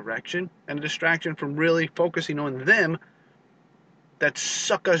misinformation, misdirection, and a distraction from really focusing on them that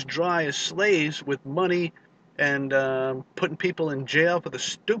suck us dry as slaves with money and putting people in jail for the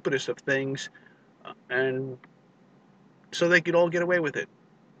stupidest of things, and so they could all get away with it.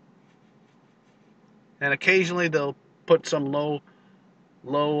 And occasionally they'll put some low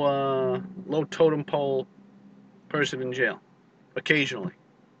totem pole person in jail. Occasionally.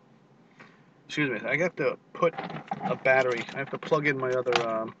 Excuse me. I have to put a battery. I have to plug in my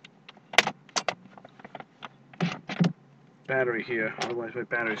other battery here. Otherwise my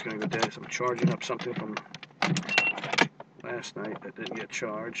battery's going to go dead. So I'm charging up something from last night that didn't get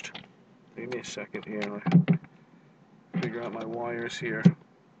charged. Give me a second here. I'll figure out my wires here.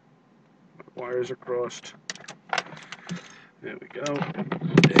 My wires are crossed. There we go.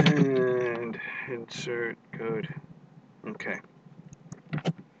 And insert code. Okay.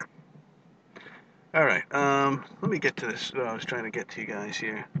 All right. Let me get to this. What I was trying to get to you guys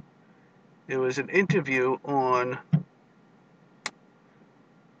here. It was an interview on.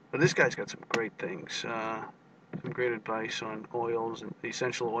 Well, this guy's got some great things. Some great advice on oils and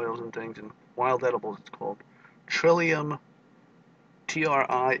essential oils and things and wild edibles. It's called Trillium.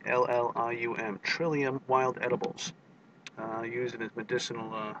 Trillium. Trillium wild edibles. Used in his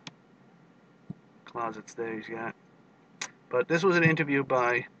medicinal closets there he's got. But this was an interview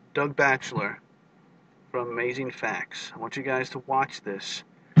by Doug Batchelor from Amazing Facts. I want you guys to watch this,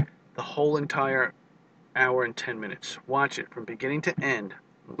 the whole entire hour and 10 minutes. Watch it from beginning to end.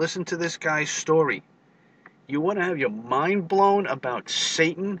 Listen to this guy's story. You want to have your mind blown about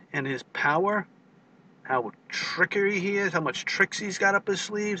Satan and his power? How trickery he is, how much tricks he's got up his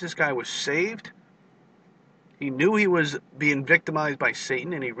sleeves. This guy was saved. He knew he was being victimized by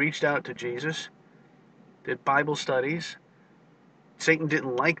Satan and he reached out to Jesus, did Bible studies. Satan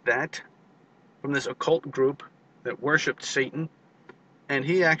didn't like that from this occult group that worshipped Satan. And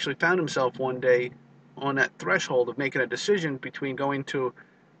he actually found himself one day on that threshold of making a decision between going to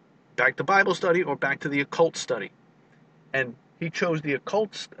back to Bible study or back to the occult study. And he chose the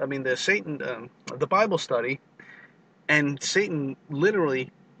the Bible study, and Satan literally,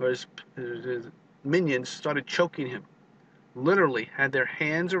 or his minions started choking him. Literally had their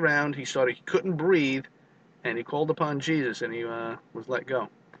hands around, he couldn't breathe, and he called upon Jesus, and he was let go.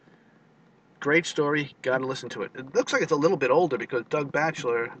 Great story, gotta listen to it. It looks like it's a little bit older because Doug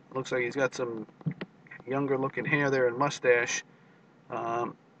Batchelor looks like he's got some younger looking hair there and mustache.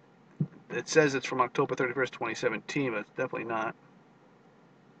 It says it's from October 31st, 2017, but it's definitely not.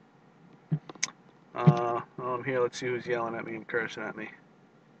 I'm here, let's see who's yelling at me and cursing at me.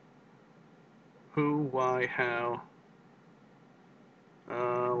 Who, why, how?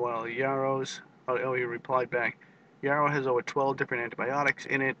 Well, Yarrow's, he replied back. Yarrow has over 12 different antibiotics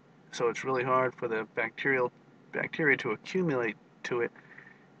in it, so it's really hard for the bacteria to accumulate to it.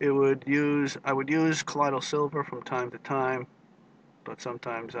 I would use colloidal silver from time to time, but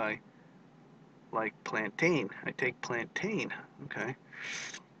sometimes I like plantain. I take plantain. Okay,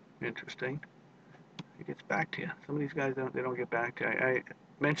 interesting. He gets back to you. Some of these guys don't get back to you. I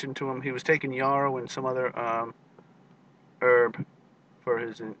mentioned to him he was taking yarrow and some other herb for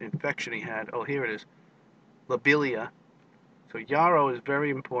his infection he had. Oh, here it is. Lobelia. So yarrow is very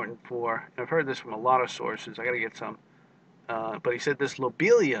important for, I've heard this from a lot of sources, I gotta get some, but he said this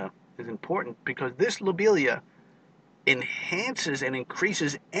lobelia is important because this lobelia enhances and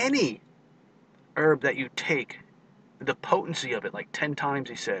increases any herb that you take, the potency of it, like 10 times,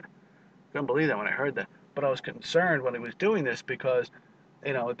 he said. I couldn't believe that when I heard that, but I was concerned when he was doing this because,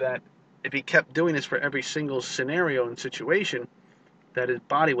 that if he kept doing this for every single scenario and situation, that his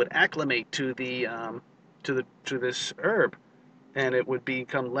body would acclimate to this herb, and it would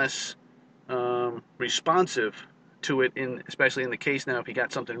become less responsive to it. Especially in the case now, if he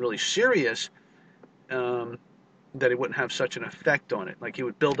got something really serious, that it wouldn't have such an effect on it. Like he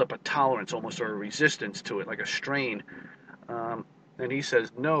would build up a tolerance almost or a resistance to it, like a strain. And he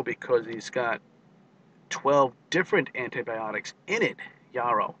says no because he's got 12 different antibiotics in it,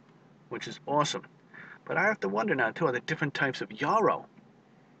 yarrow, which is awesome. But I have to wonder now too, are there different types of yarrow?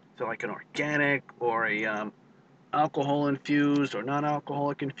 So like an organic or a alcohol infused or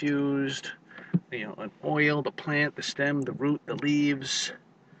non-alcoholic infused, an oil, the plant, the stem, the root, the leaves.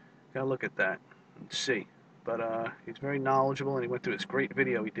 Gotta look at that and see. But he's very knowledgeable, and he went through this great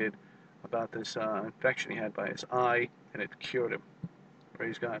video he did about this infection he had by his eye, and it cured him.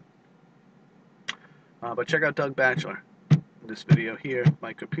 Praise God. But check out Doug Batchelor. This video here,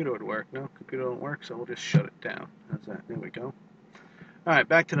 my computer would work. No, computer don't work, so we'll just shut it down. How's that? There we go. All right,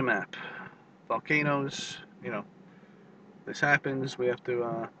 back to the map. Volcanoes, this happens. We have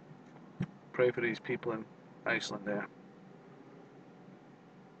to pray for these people in Iceland there.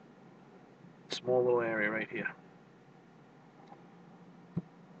 Small little area right here.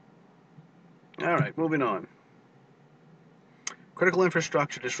 All right, moving on. Critical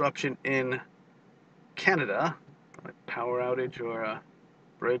infrastructure disruption in Canada, like power outage or a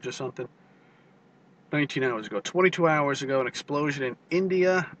bridge or something. 19 hours ago. 22 hours ago, an explosion in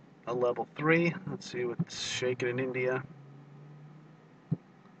India, a level 3. Let's see what's shaking in India.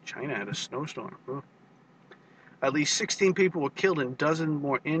 China had a snowstorm. Ooh. At least 16 people were killed and dozens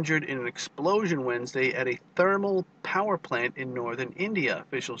more injured in an explosion Wednesday at a thermal power plant in northern India,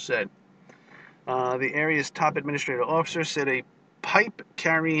 officials said. The area's top administrative officer said a pipe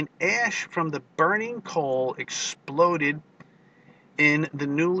carrying ash from the burning coal exploded in the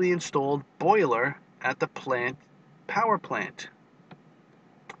newly installed boiler at the power plant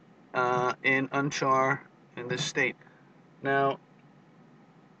in Unchar in this state. Now,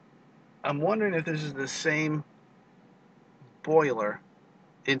 I'm wondering if this is the same boiler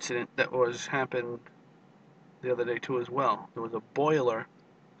incident that happened the other day too as well. There was a boiler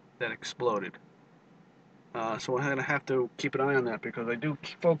that exploded. So we're going to have to keep an eye on that, because I do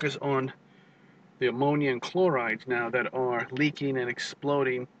focus on the ammonia and chlorides now that are leaking and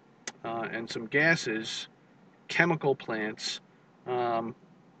exploding, and some gases, chemical plants. The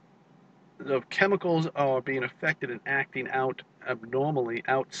chemicals are being affected and acting out abnormally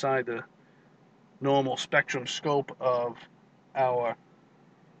outside the normal spectrum scope of our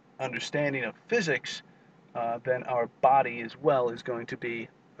understanding of physics. Then our body as well is going to be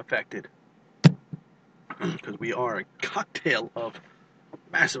affected, because we are a cocktail of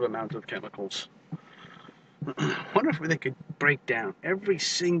massive amounts of chemicals. I wonder if they could break down every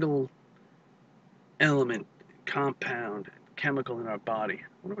single element, compound, chemical in our body. I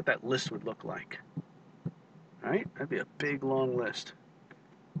wonder what that list would look like. Right? That'd be a big, long list.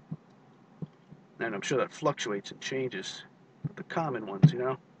 And I'm sure that fluctuates and changes. But the common ones, you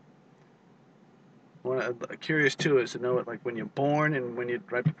know? What I'm curious too is to know it, like when you're born and when you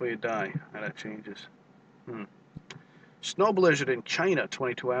right before you die, how that changes. Snow blizzard in China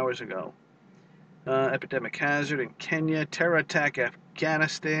 22 hours ago. Epidemic hazard in Kenya. Terror attack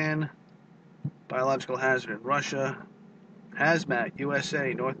Afghanistan. Biological hazard in Russia. Hazmat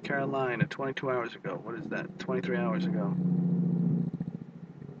USA, North Carolina 22 hours ago. What is that? 23 hours ago.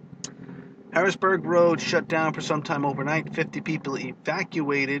 Harrisburg Road shut down for some time overnight. 50 people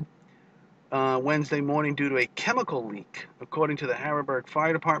evacuated Wednesday morning due to a chemical leak. According to the Harrisburg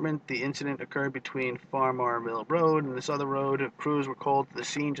Fire Department, the incident occurred between Farmer Mill Road and this other road. Crews were called to the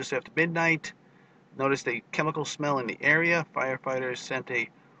scene just after midnight. Noticed a chemical smell in the area. Firefighters sent a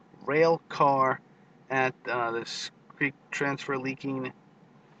rail car at this creek transfer leaking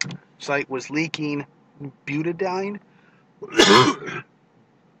site. Was leaking butadiene.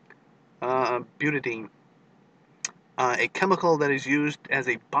 Butadiene. A chemical that is used as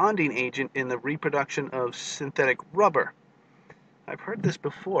a bonding agent in the reproduction of synthetic rubber. I've heard this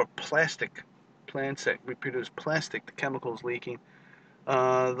before. Plastic plants that reproduce plastic, the chemicals leaking.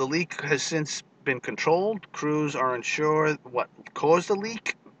 The leak has since been controlled. Crews are unsure what caused the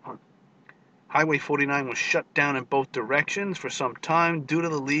leak. Highway 49 was shut down in both directions for some time due to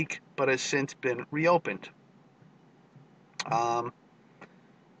the leak, but has since been reopened.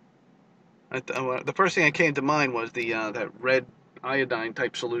 The first thing that came to mind was that red iodine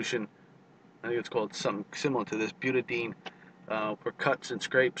type solution. I think it's called something similar to this, butadiene, for cuts and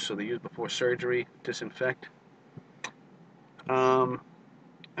scrapes, so they use before surgery, disinfect. All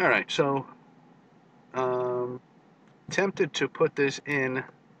right, so tempted to put this in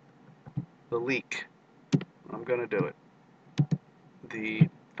the leak. I'm gonna do it. The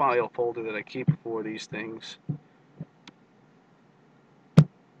file folder that I keep for these things.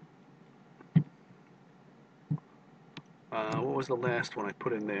 What was the last one I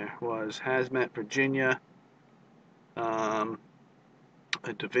put in there? Was Hazmat, Virginia, a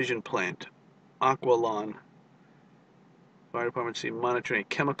division plant, Aqualon. Fire department seen monitoring a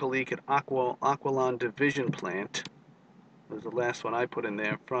chemical leak at Aqualon division plant. That was the last one I put in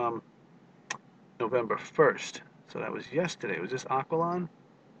there from November 1st. So that was yesterday. Was this Aqualon?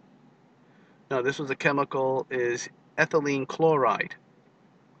 No, this was a chemical, is ethylene chloride.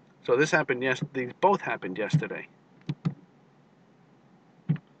 So this happened yesterday. These both happened yesterday.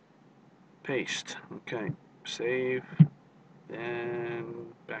 Paste. Okay. Save.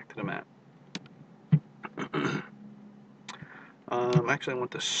 And back to the map. Actually, I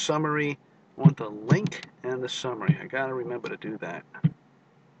want the summary. I want the link and the summary. I gotta remember to do that.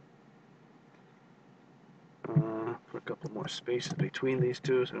 Put a couple more spaces between these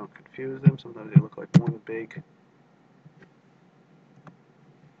two so I don't confuse them. Sometimes they look like one big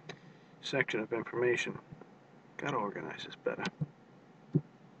section of information. Gotta organize this better.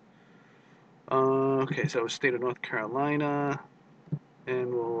 Okay, so it was state of North Carolina,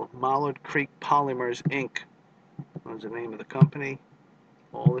 and Mallard Creek Polymers Inc. was the name of the company.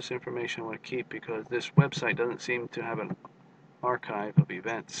 All this information I want to keep because this website doesn't seem to have an archive of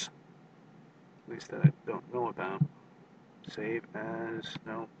events, at least that I don't know about. Save as,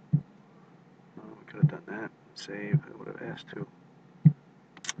 no, we could have done that. Save, I would have asked to.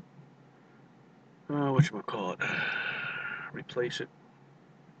 Whatchamacallit, replace it.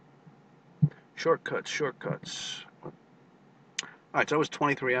 Shortcuts. Alright, so that was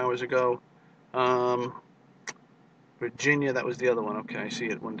 23 hours ago. Virginia, that was the other one. Okay, I see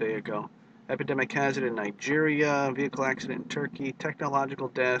it 1 day ago. Epidemic hazard in Nigeria, vehicle accident in Turkey, technological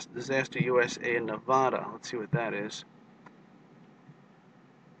disaster USA in Nevada. Let's see what that is.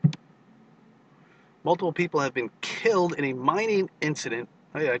 Multiple people have been killed in a mining incident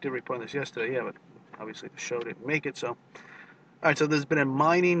Oh yeah, I did report on this yesterday. Yeah, but obviously the show didn't make it. So, all right. So there's been a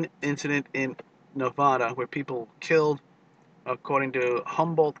mining incident in Nevada where people killed. According to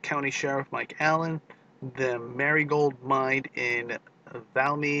Humboldt County Sheriff Mike Allen, the Marigold mine in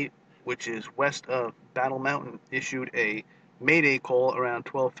VIDME, which is west of Battle Mountain, issued a mayday call around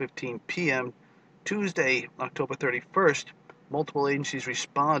 12:15 p.m. Tuesday, October 31st. Multiple agencies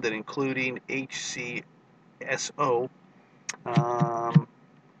responded, including HCSO,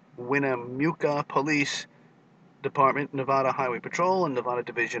 Winnemucca Police Department, Nevada Highway Patrol, and Nevada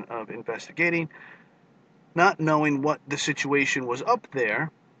Division of Investigating. Not knowing what the situation was up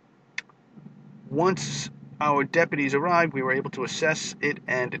there, once our deputies arrived, we were able to assess it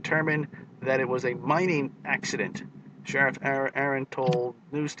and determine that it was a mining accident. Sheriff Aaron told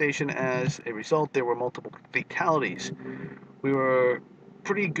news station as a result there were multiple fatalities. We were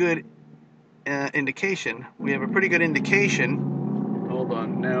pretty good indication. We have a pretty good indication. Hold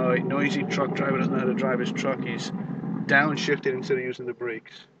on. Now a noisy truck driver doesn't know how to drive his truck. He's downshifted instead of using the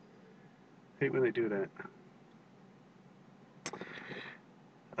brakes. I hate when they do that.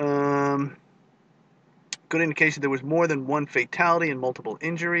 Good indication there was more than one fatality and multiple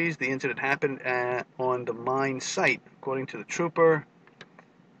injuries. The incident happened on the mine site, according to the trooper.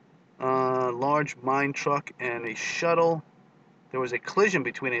 Large mine truck and a shuttle. There was a collision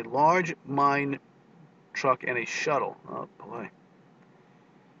between a large mine truck and a shuttle. Oh boy.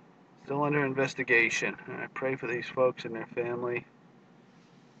 Still under investigation. I pray for these folks and their family.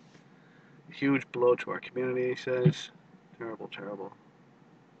 Huge blow to our community, he says. Terrible, terrible.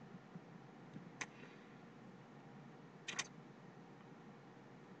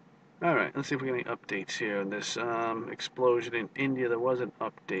 All right, let's see if we get any updates here. This explosion in India, there was an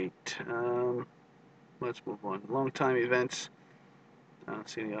update. Let's move on. Long-time events. I don't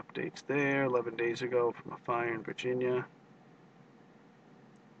see any updates there. 11 days ago from a fire in Virginia.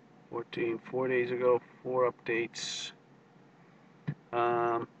 4 days ago, 4 updates.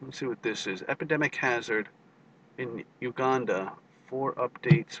 Let's see what this is. Epidemic hazard in Uganda. 4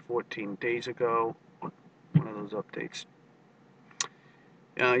 updates 14 days ago. One of those updates.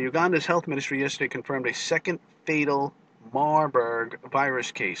 Uganda's health ministry yesterday confirmed a second fatal Marburg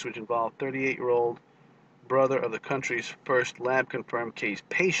virus case, which involved 38-year-old brother of the country's first lab-confirmed case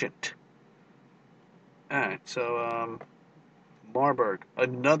patient. All right, so Marburg,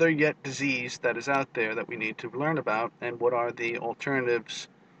 another yet disease that is out there that we need to learn about, and what are the alternatives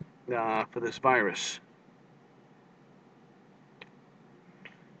for this virus.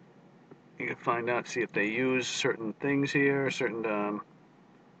 You can find out, see if they use certain things here, certain.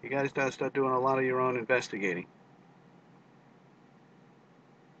 You guys gotta start doing a lot of your own investigating.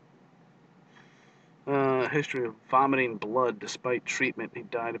 History of vomiting blood despite treatment. He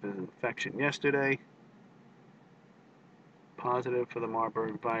died of his infection yesterday. Positive for the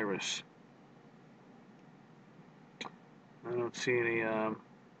Marburg virus. I don't see any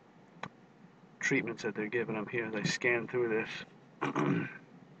treatments that they're giving him here as I scan through this.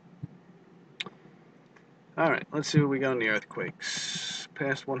 Alright, let's see what we got on the earthquakes.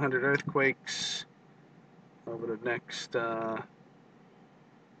 Past 100 earthquakes over the next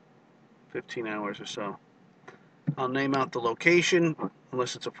 15 hours or so. I'll name out the location.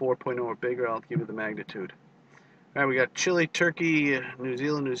 Unless it's a 4.0 or bigger, I'll give you the magnitude. Alright, we got Chile, Turkey, New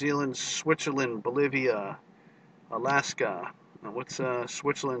Zealand, Switzerland, Bolivia, Alaska. What's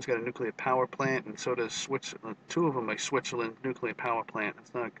Switzerland's got a nuclear power plant, and so does Switzerland. 2 of them are Switzerland nuclear power plant.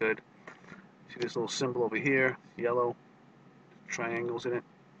 That's not good. See this little symbol over here, yellow, triangles in it.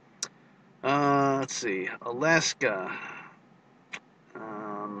 Let's see, Alaska.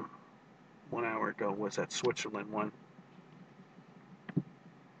 1 hour ago was that Switzerland one.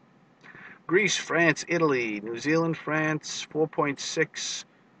 Greece, France, Italy, New Zealand, France, 4.6,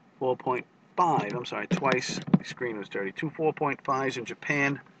 4.5. I'm sorry, twice. The screen was dirty. 2 4.5s in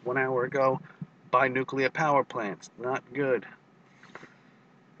Japan 1 hour ago by nuclear power plants. Not good.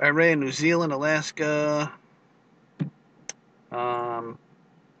 Iran, New Zealand, Alaska,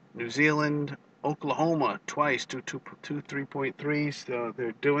 New Zealand, Oklahoma, twice, 2 3.3s. So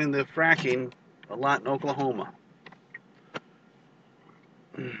they're doing the fracking a lot in Oklahoma.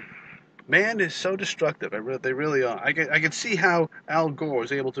 Man is so destructive. They really are. I can see how Al Gore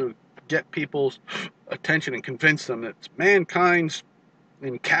was able to get people's attention and convince them that it's mankind's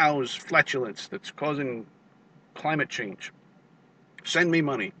and cows' flatulence that's causing climate change. Send me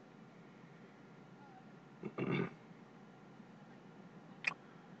money.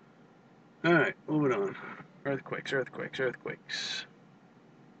 All right, moving on. Earthquakes.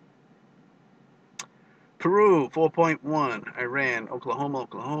 Peru, 4.1. Iran,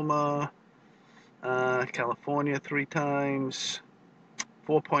 Oklahoma, California 3 times.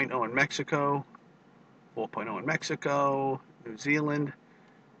 4.0 in Mexico, 4.0 in Mexico, New Zealand,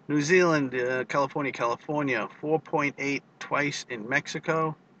 California, 4.8 twice in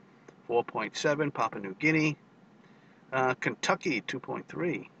Mexico, 4.7 Papua New Guinea, Kentucky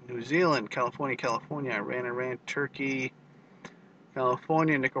 2.3, New Zealand, California, Iran, Turkey,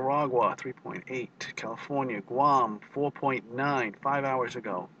 California, Nicaragua 3.8, California, Guam 4.9, 5 hours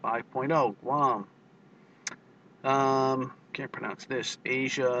ago, 5.0, Guam. Can't pronounce this.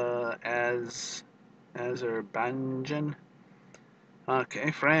 Asia, Azerbaijan.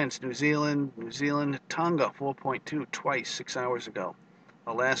 Okay, France, New Zealand, Tonga 4.2, twice, 6 hours ago.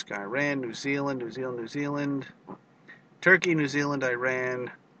 Alaska, Iran, New Zealand, Turkey, New Zealand, Iran,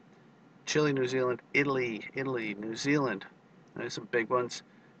 Chile, New Zealand, Italy, New Zealand. There's some big ones.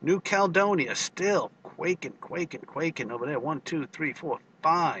 New Caledonia, still quaking over there. 1, 2, 3, 4,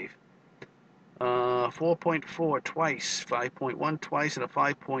 5. 4.4 twice, 5.1 twice, and a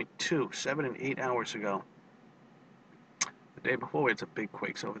 5.2, 7 and 8 hours ago. The day before, we had some big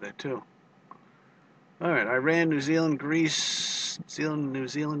quakes over there, too. All right, Iran, New Zealand, Greece, New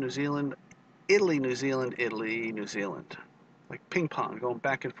Zealand, Italy, New Zealand. Like ping pong, going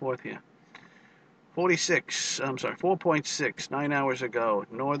back and forth here. 4.6, 9 hours ago.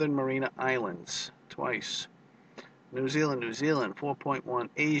 Northern Marina Islands, twice. New Zealand, 4.1.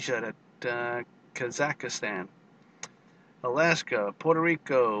 Asia, Kazakhstan. Alaska, Puerto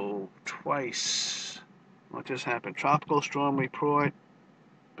Rico, twice. What just happened? Tropical storm report,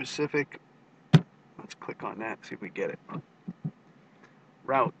 Pacific. Let's click on that, see if we get it.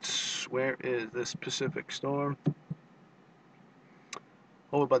 Routes. Where is this Pacific storm?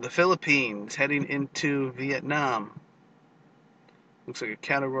 Over by the Philippines, heading into Vietnam. Looks like a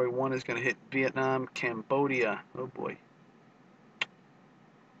Category 1 is going to hit Vietnam, Cambodia. Oh boy.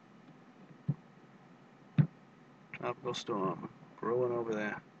 Tropical storm brewing over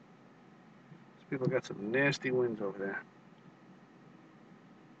there. These people got some nasty winds over there.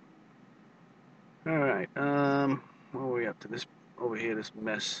 Alright, what were we up to? This over here, this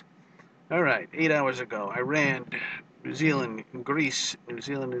mess. Alright, 8 hours ago. Iran, New Zealand, Greece, New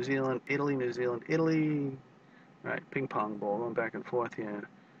Zealand, Italy. Alright, ping pong ball going back and forth here.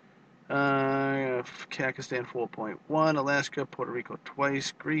 Kazakhstan 4.1, Alaska, Puerto Rico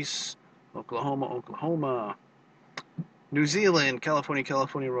twice, Greece, Oklahoma. New Zealand, California,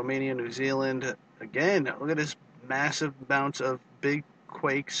 Romania, New Zealand. Again, look at this massive bounce of big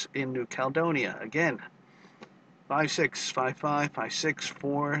quakes in New Caledonia. Again, 5.6, 5.5, 5.6,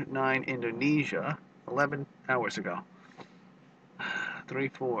 4.9, Indonesia, 11 hours ago.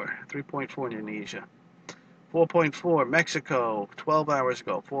 3.4 Indonesia. 4.4 Mexico, 12 hours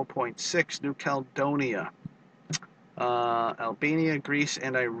ago. 4.6 New Caledonia. Albania, Greece,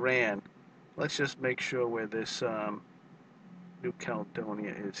 and Iran. Let's just make sure where this New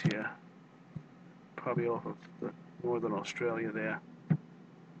Caledonia is here. Probably off of the northern Australia there.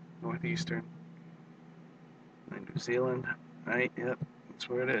 Northeastern. And New Zealand, right? Yep, that's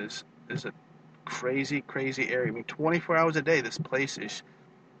where it is. It's a crazy area. I mean, 24 hours a day, this place is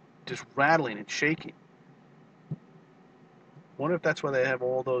just rattling and shaking. Wonder if that's why they have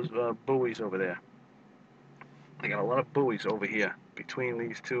all those buoys over there. They got a lot of buoys over here between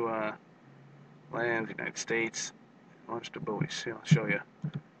these two lands, United States. A bunch of buoys. Here, I'll show you.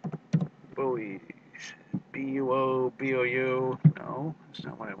 Buoys. B-U-O, B-O-U. No, that's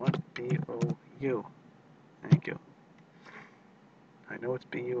not what I want. B-O-U. Thank you. I know it's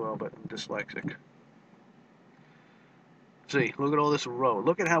B-U-O, but I'm dyslexic. See, look at all this road.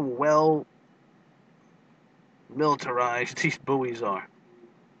 Look at how well militarized these buoys are.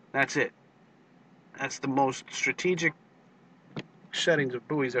 That's it. That's the most strategic settings of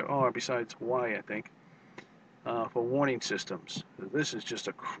buoys there are, besides Hawaii, I think, for warning systems. This is just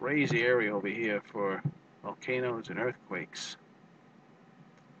a crazy area over here for volcanoes and earthquakes.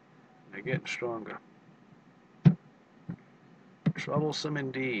 They're getting stronger. Troublesome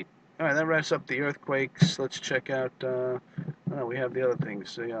indeed. All right, that wraps up the earthquakes. Let's check out, we have the other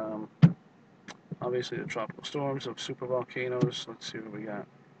things. Obviously the tropical storms of supervolcanoes. Let's see what we got.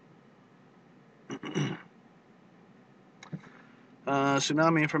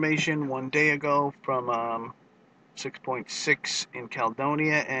 Tsunami information 1 day ago from 6.6 in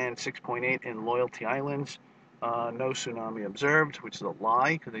Caledonia and 6.8 in Loyalty Islands. No tsunami observed, which is a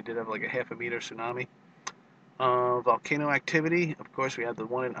lie, because they did have like a half a meter tsunami. Volcano activity, of course, we have the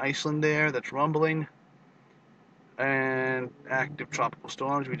one in Iceland there that's rumbling. And active tropical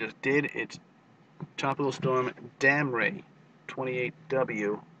storms, we just did. It's Tropical Storm Damre,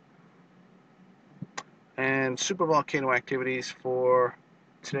 28W. And supervolcano activities for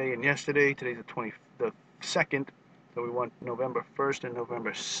today and yesterday. Today's the 2nd, So we want November 1st and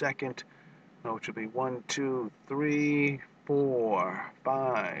November 2nd, which will be 1, 2, 3, 4,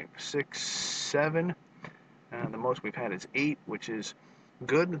 5, 6, 7. The most we've had is 8, which is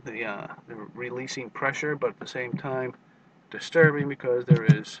good. They're releasing pressure, but at the same time disturbing because there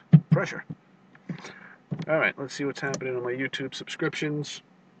is pressure. All right, let's see what's happening on my YouTube subscriptions,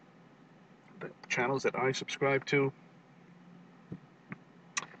 the channels that I subscribe to.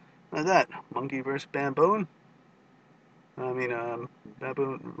 How's that? Monkey versus baboon?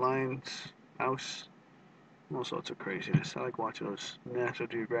 Baboon, lions, mouse, all sorts of craziness. I like watching those National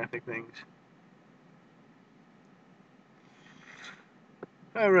Geographic things.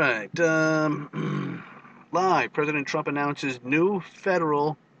 All right. Live. President Trump announces new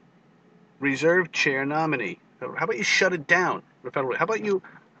Federal Reserve Chair nominee. How about you shut it down? The Federal. How about you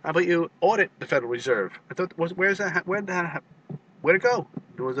audit the Federal Reserve? I thought where'd it go?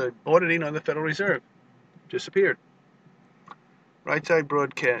 There was an auditing on the Federal Reserve. Disappeared. Right Side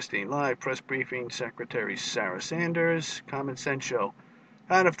Broadcasting, live press briefing, Secretary Sarah Sanders, Common Sense Show.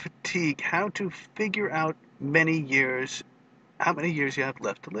 How to figure out how many years you have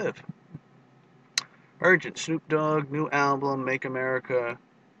left to live. Urgent, Snoop Dogg, new album, Make America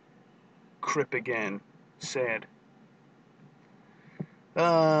Crip Again. Sad.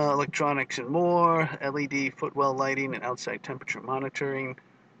 Electronics and more, LED footwell lighting and outside temperature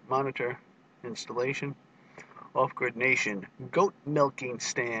monitor installation. Off-Grid Nation, goat milking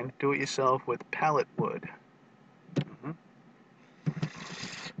stand, do-it-yourself with pallet wood.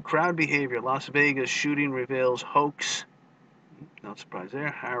 Crowd behavior, Las Vegas shooting reveals hoax. No surprise there.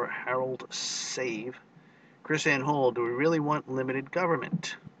 Harold Save. Chris Ann Hall, do we really want limited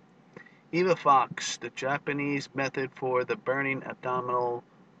government? Eva Fox, the Japanese method for the burning abdominal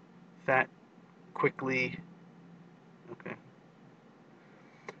fat quickly. Okay.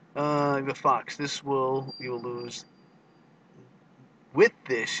 Eva Fox, you will lose. With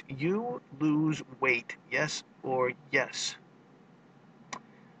this, you lose weight, yes or yes.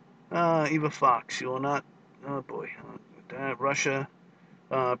 Eva Fox, you will not. Oh boy. Russia.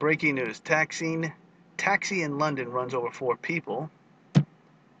 Breaking news. Taxi in London runs over 4 people.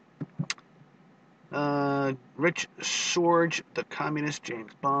 Rich Sorge, the communist,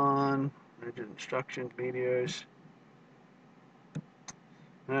 James Bond. Rigid instructions, meteors.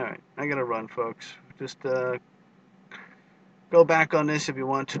 Alright, I gotta run, folks. Just go back on this if you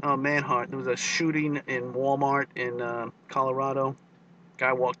want. Oh, Manhunt. There was a shooting in Walmart in Colorado.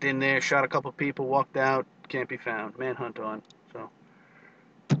 Guy walked in there, shot a couple people, walked out, can't be found. Manhunt on. So,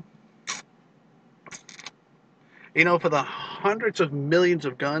 for the hundreds of millions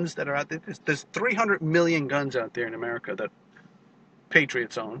of guns that are out there, there's 300 million guns out there in America that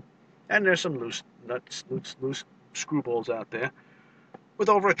Patriots own, and there's some loose screwballs out there with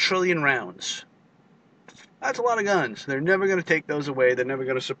over 1 trillion rounds. That's a lot of guns. They're never going to take those away. They're never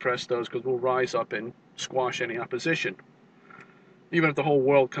going to suppress those because we'll rise up and squash any opposition. Even if the whole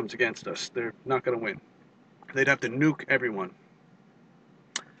world comes against us, they're not going to win. They'd have to nuke everyone.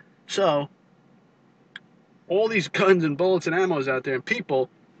 So, all these guns and bullets and ammos out there and people,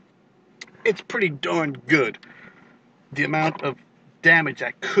 it's pretty darn good. The amount of damage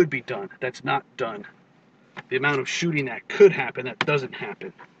that could be done, that's not done. The amount of shooting that could happen, that doesn't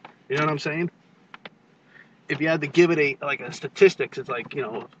happen. You know what I'm saying? If you had to give it a statistics, it's like,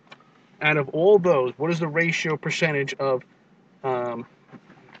 out of all those, what is the ratio percentage of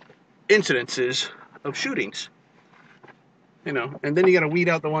incidences of shootings? And then you got to weed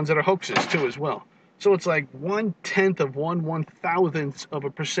out the ones that are hoaxes too as well. So it's like 1/10 of 1/1000th of a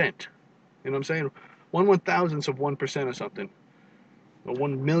percent. You know what I'm saying? 1/1000th of 1% or something, or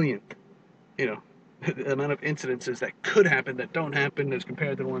 1/1,000,000th. The amount of incidences that could happen that don't happen as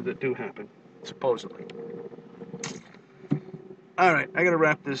compared to the ones that do happen, supposedly. All right, I gotta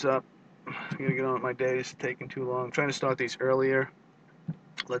wrap this up. I gotta get on with my day. It's taking too long. I'm trying to start these earlier.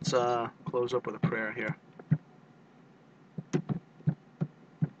 Let's close up with a prayer here.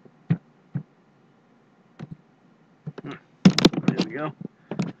 There we go.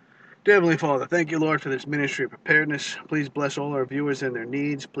 Dear Heavenly Father, thank you, Lord, for this ministry of preparedness. Please bless all our viewers and their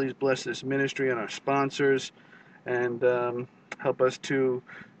needs. Please bless this ministry and our sponsors, and help us to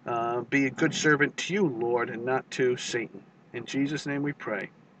be a good servant to you, Lord, and not to Satan. In Jesus' name we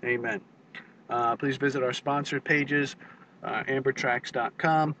pray. Amen. Please visit our sponsor pages,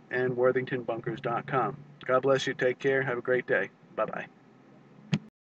 ambertracks.com and worthingtonbunkers.com. God bless you. Take care. Have a great day. Bye-bye.